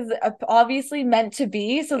 well, it is obviously meant to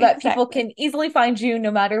be so that people can easily find you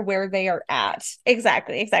no matter where they are at.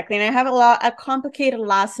 Exactly. And I have a complicated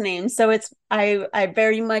last name, so I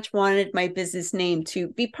very much wanted my business name to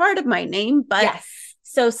be part of my name, but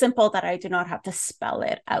so simple that I do not have to spell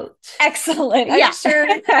it out. Excellent. I'm sure.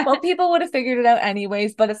 Well, people would have figured it out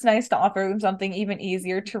anyways, but it's nice to offer them something even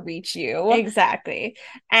easier to reach you. Exactly.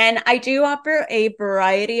 And I do offer a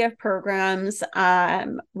variety of programs,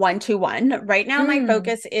 one-to-one. Right now, my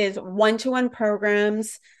focus is one-to-one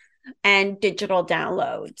programs and digital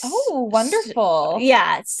downloads. Oh, wonderful.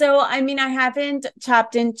 So, I mean, I haven't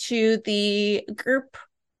tapped into the group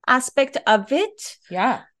aspect of it.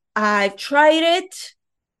 Yeah. I've tried it.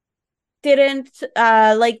 Didn't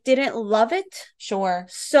love it. Sure.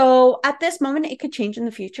 So at this moment, it could change in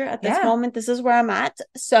the future. At this moment, this is where I'm at.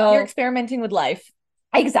 So you're experimenting with life.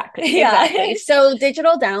 Exactly. Exactly. So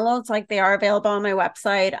digital downloads, like, they are available on my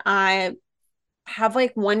website. I have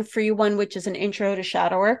like one free one, which is an intro to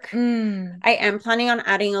shadow work. I am planning on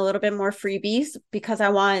adding a little bit more freebies, because I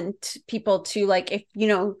want people to, like, if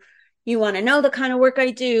you want to know the kind of work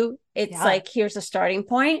I do, it's like, here's a starting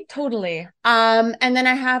point. Totally. And then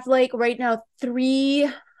I have like right now 3,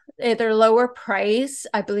 they're lower price.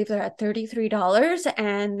 I believe they're at $33.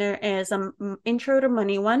 And there is an intro to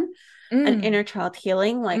money one, an inner child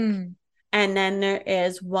healing, and then there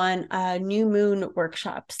is one new moon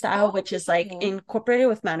workshop style, which is like incorporated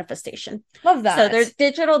with manifestation. Love that. So there's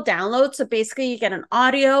digital downloads. So basically you get an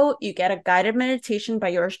audio, you get a guided meditation by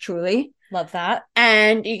yours truly. Love that.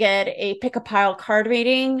 And you get a pick a pile card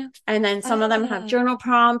reading. And then some of them have journal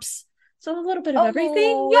prompts. So a little bit of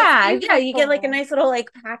everything. Yeah. You get like a nice little like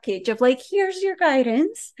package of like, here's your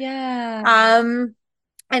guidance. Yeah.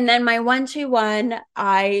 And then my one-to-one,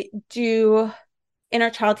 I do inner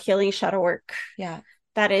child healing shadow work. Yeah.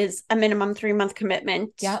 That is a minimum 3-month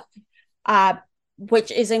commitment. Yeah.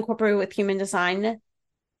 Which is incorporated with human design.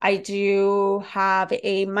 I do have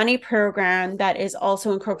a money program that is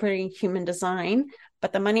also incorporating human design,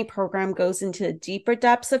 but the money program goes into the deeper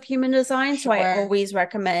depths of human design. Sure. So I always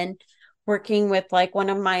recommend working with like one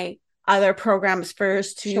of my other programs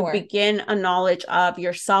first to begin a knowledge of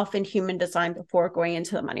yourself and human design before going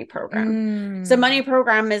into the money program. So money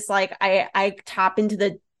program is like, I tap into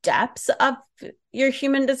the depths of your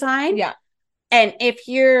human design. Yeah. And if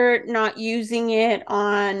you're not using it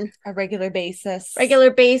on a regular basis, if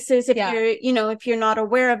if you're not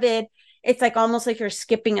aware of it, it's like almost like you're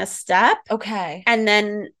skipping a step. Okay. And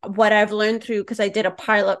then what I've learned through, because I did a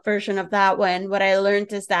pilot version of that one, what I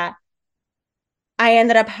learned is that I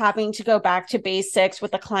ended up having to go back to basics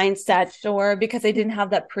with the clients that because they didn't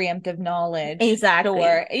have that preemptive knowledge. Exactly.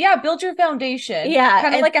 Yeah, build your foundation. Yeah.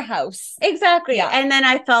 Kind of like a house. Exactly. Yeah. And then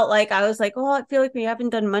I felt like I was like, oh, I feel like we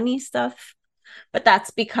haven't done money stuff. But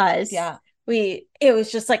that's because it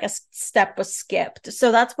was just like a step was skipped.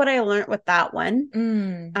 So that's what I learned with that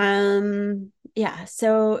one. Yeah.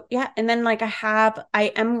 So yeah. And then like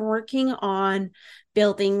I am working on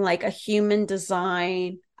building like a human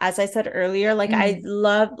design. As I said earlier, like I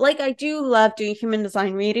do love doing human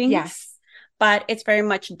design readings. Yes. But it's very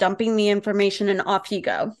much dumping the information and off you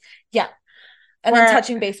go. Yeah. And then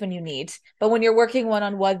touching base when you need. But when you're working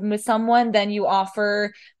one-on-one with someone, then you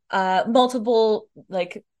offer multiple,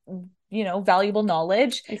 like, valuable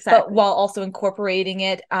knowledge, but while also incorporating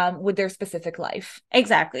it with their specific life.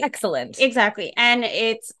 Exactly. Excellent. Exactly. And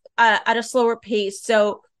it's at a slower pace.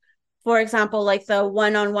 So, for example, like the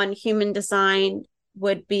one-on-one human design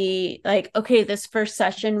would be like, okay, this first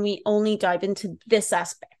session, we only dive into this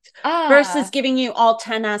aspect versus giving you all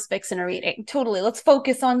 10 aspects in a reading. Totally. Let's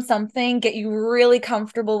focus on something, get you really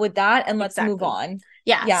comfortable with that, and let's move on.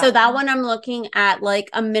 Yeah. So that one I'm looking at like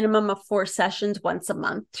a minimum of 4 sessions once a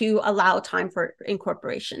month to allow time for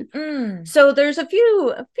incorporation. So there's a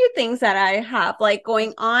few things that I have like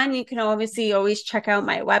going on. You can obviously always check out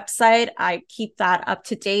my website. I keep that up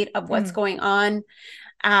to date of what's going on.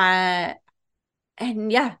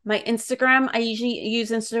 And yeah, my Instagram, I usually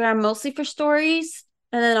use Instagram mostly for stories,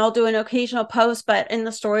 and then I'll do an occasional post, but in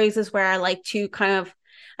the stories is where I like to kind of,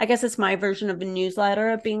 I guess it's my version of a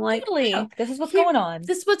newsletter of being like, this is what's going on.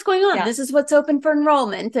 This is what's going on. Yeah. This is what's open for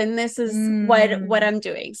enrollment. And this is what I'm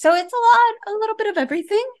doing. So it's a little bit of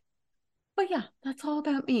everything. But yeah, that's all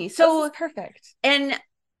about me. So this is perfect. And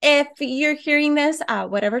if you're hearing this,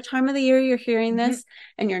 whatever time of the year you're hearing this,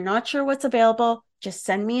 and you're not sure what's available, just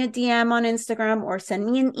send me a DM on Instagram or send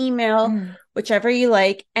me an email, whichever you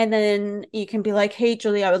like. And then you can be like, hey,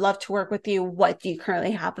 Julie, I would love to work with you. What do you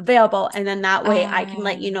currently have available? And then that way I can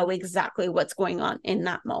let you know exactly what's going on in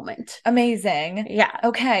that moment. Amazing. Yeah.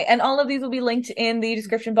 Okay. And all of these will be linked in the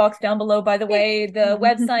description box down below, by the way, the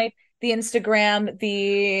website, the Instagram,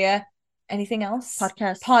 the... anything else?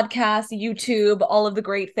 Podcast, YouTube, all of the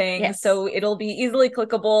great things. Yes. So it'll be easily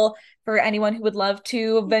clickable for anyone who would love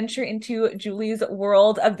to venture into Julie's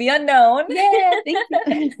world of the unknown. Yeah,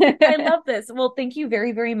 thank you. I love this. Well, thank you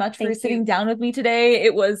very, very much for sitting down with me today.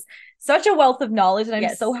 It was such a wealth of knowledge, and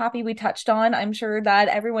I'm so happy we touched on. I'm sure that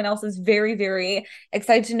everyone else is very, very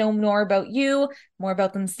excited to know more about you, more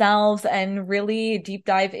about themselves, and really deep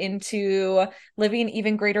dive into living an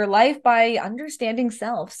even greater life by understanding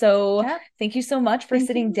self. So thank you so much for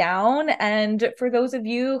sitting down. And for those of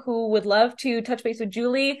you who would love to touch base with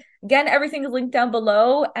Julie, again, everything is linked down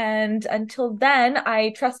below. And until then,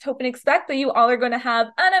 I trust, hope, and expect that you all are going to have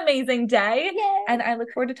an amazing day. Yay. And I look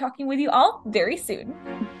forward to talking with you all very soon.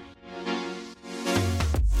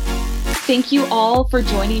 Thank you all for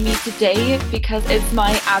joining me today, because it's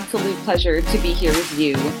my absolute pleasure to be here with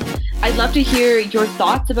you. I'd love to hear your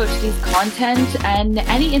thoughts about today's content and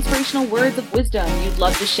any inspirational words of wisdom you'd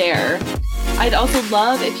love to share. I'd also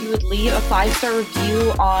love if you would leave a 5-star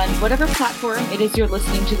review on whatever platform it is you're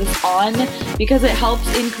listening to this on, because it helps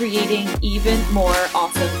in creating even more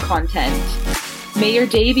awesome content. May your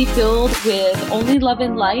day be filled with only love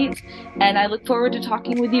and light, and I look forward to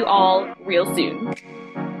talking with you all real soon.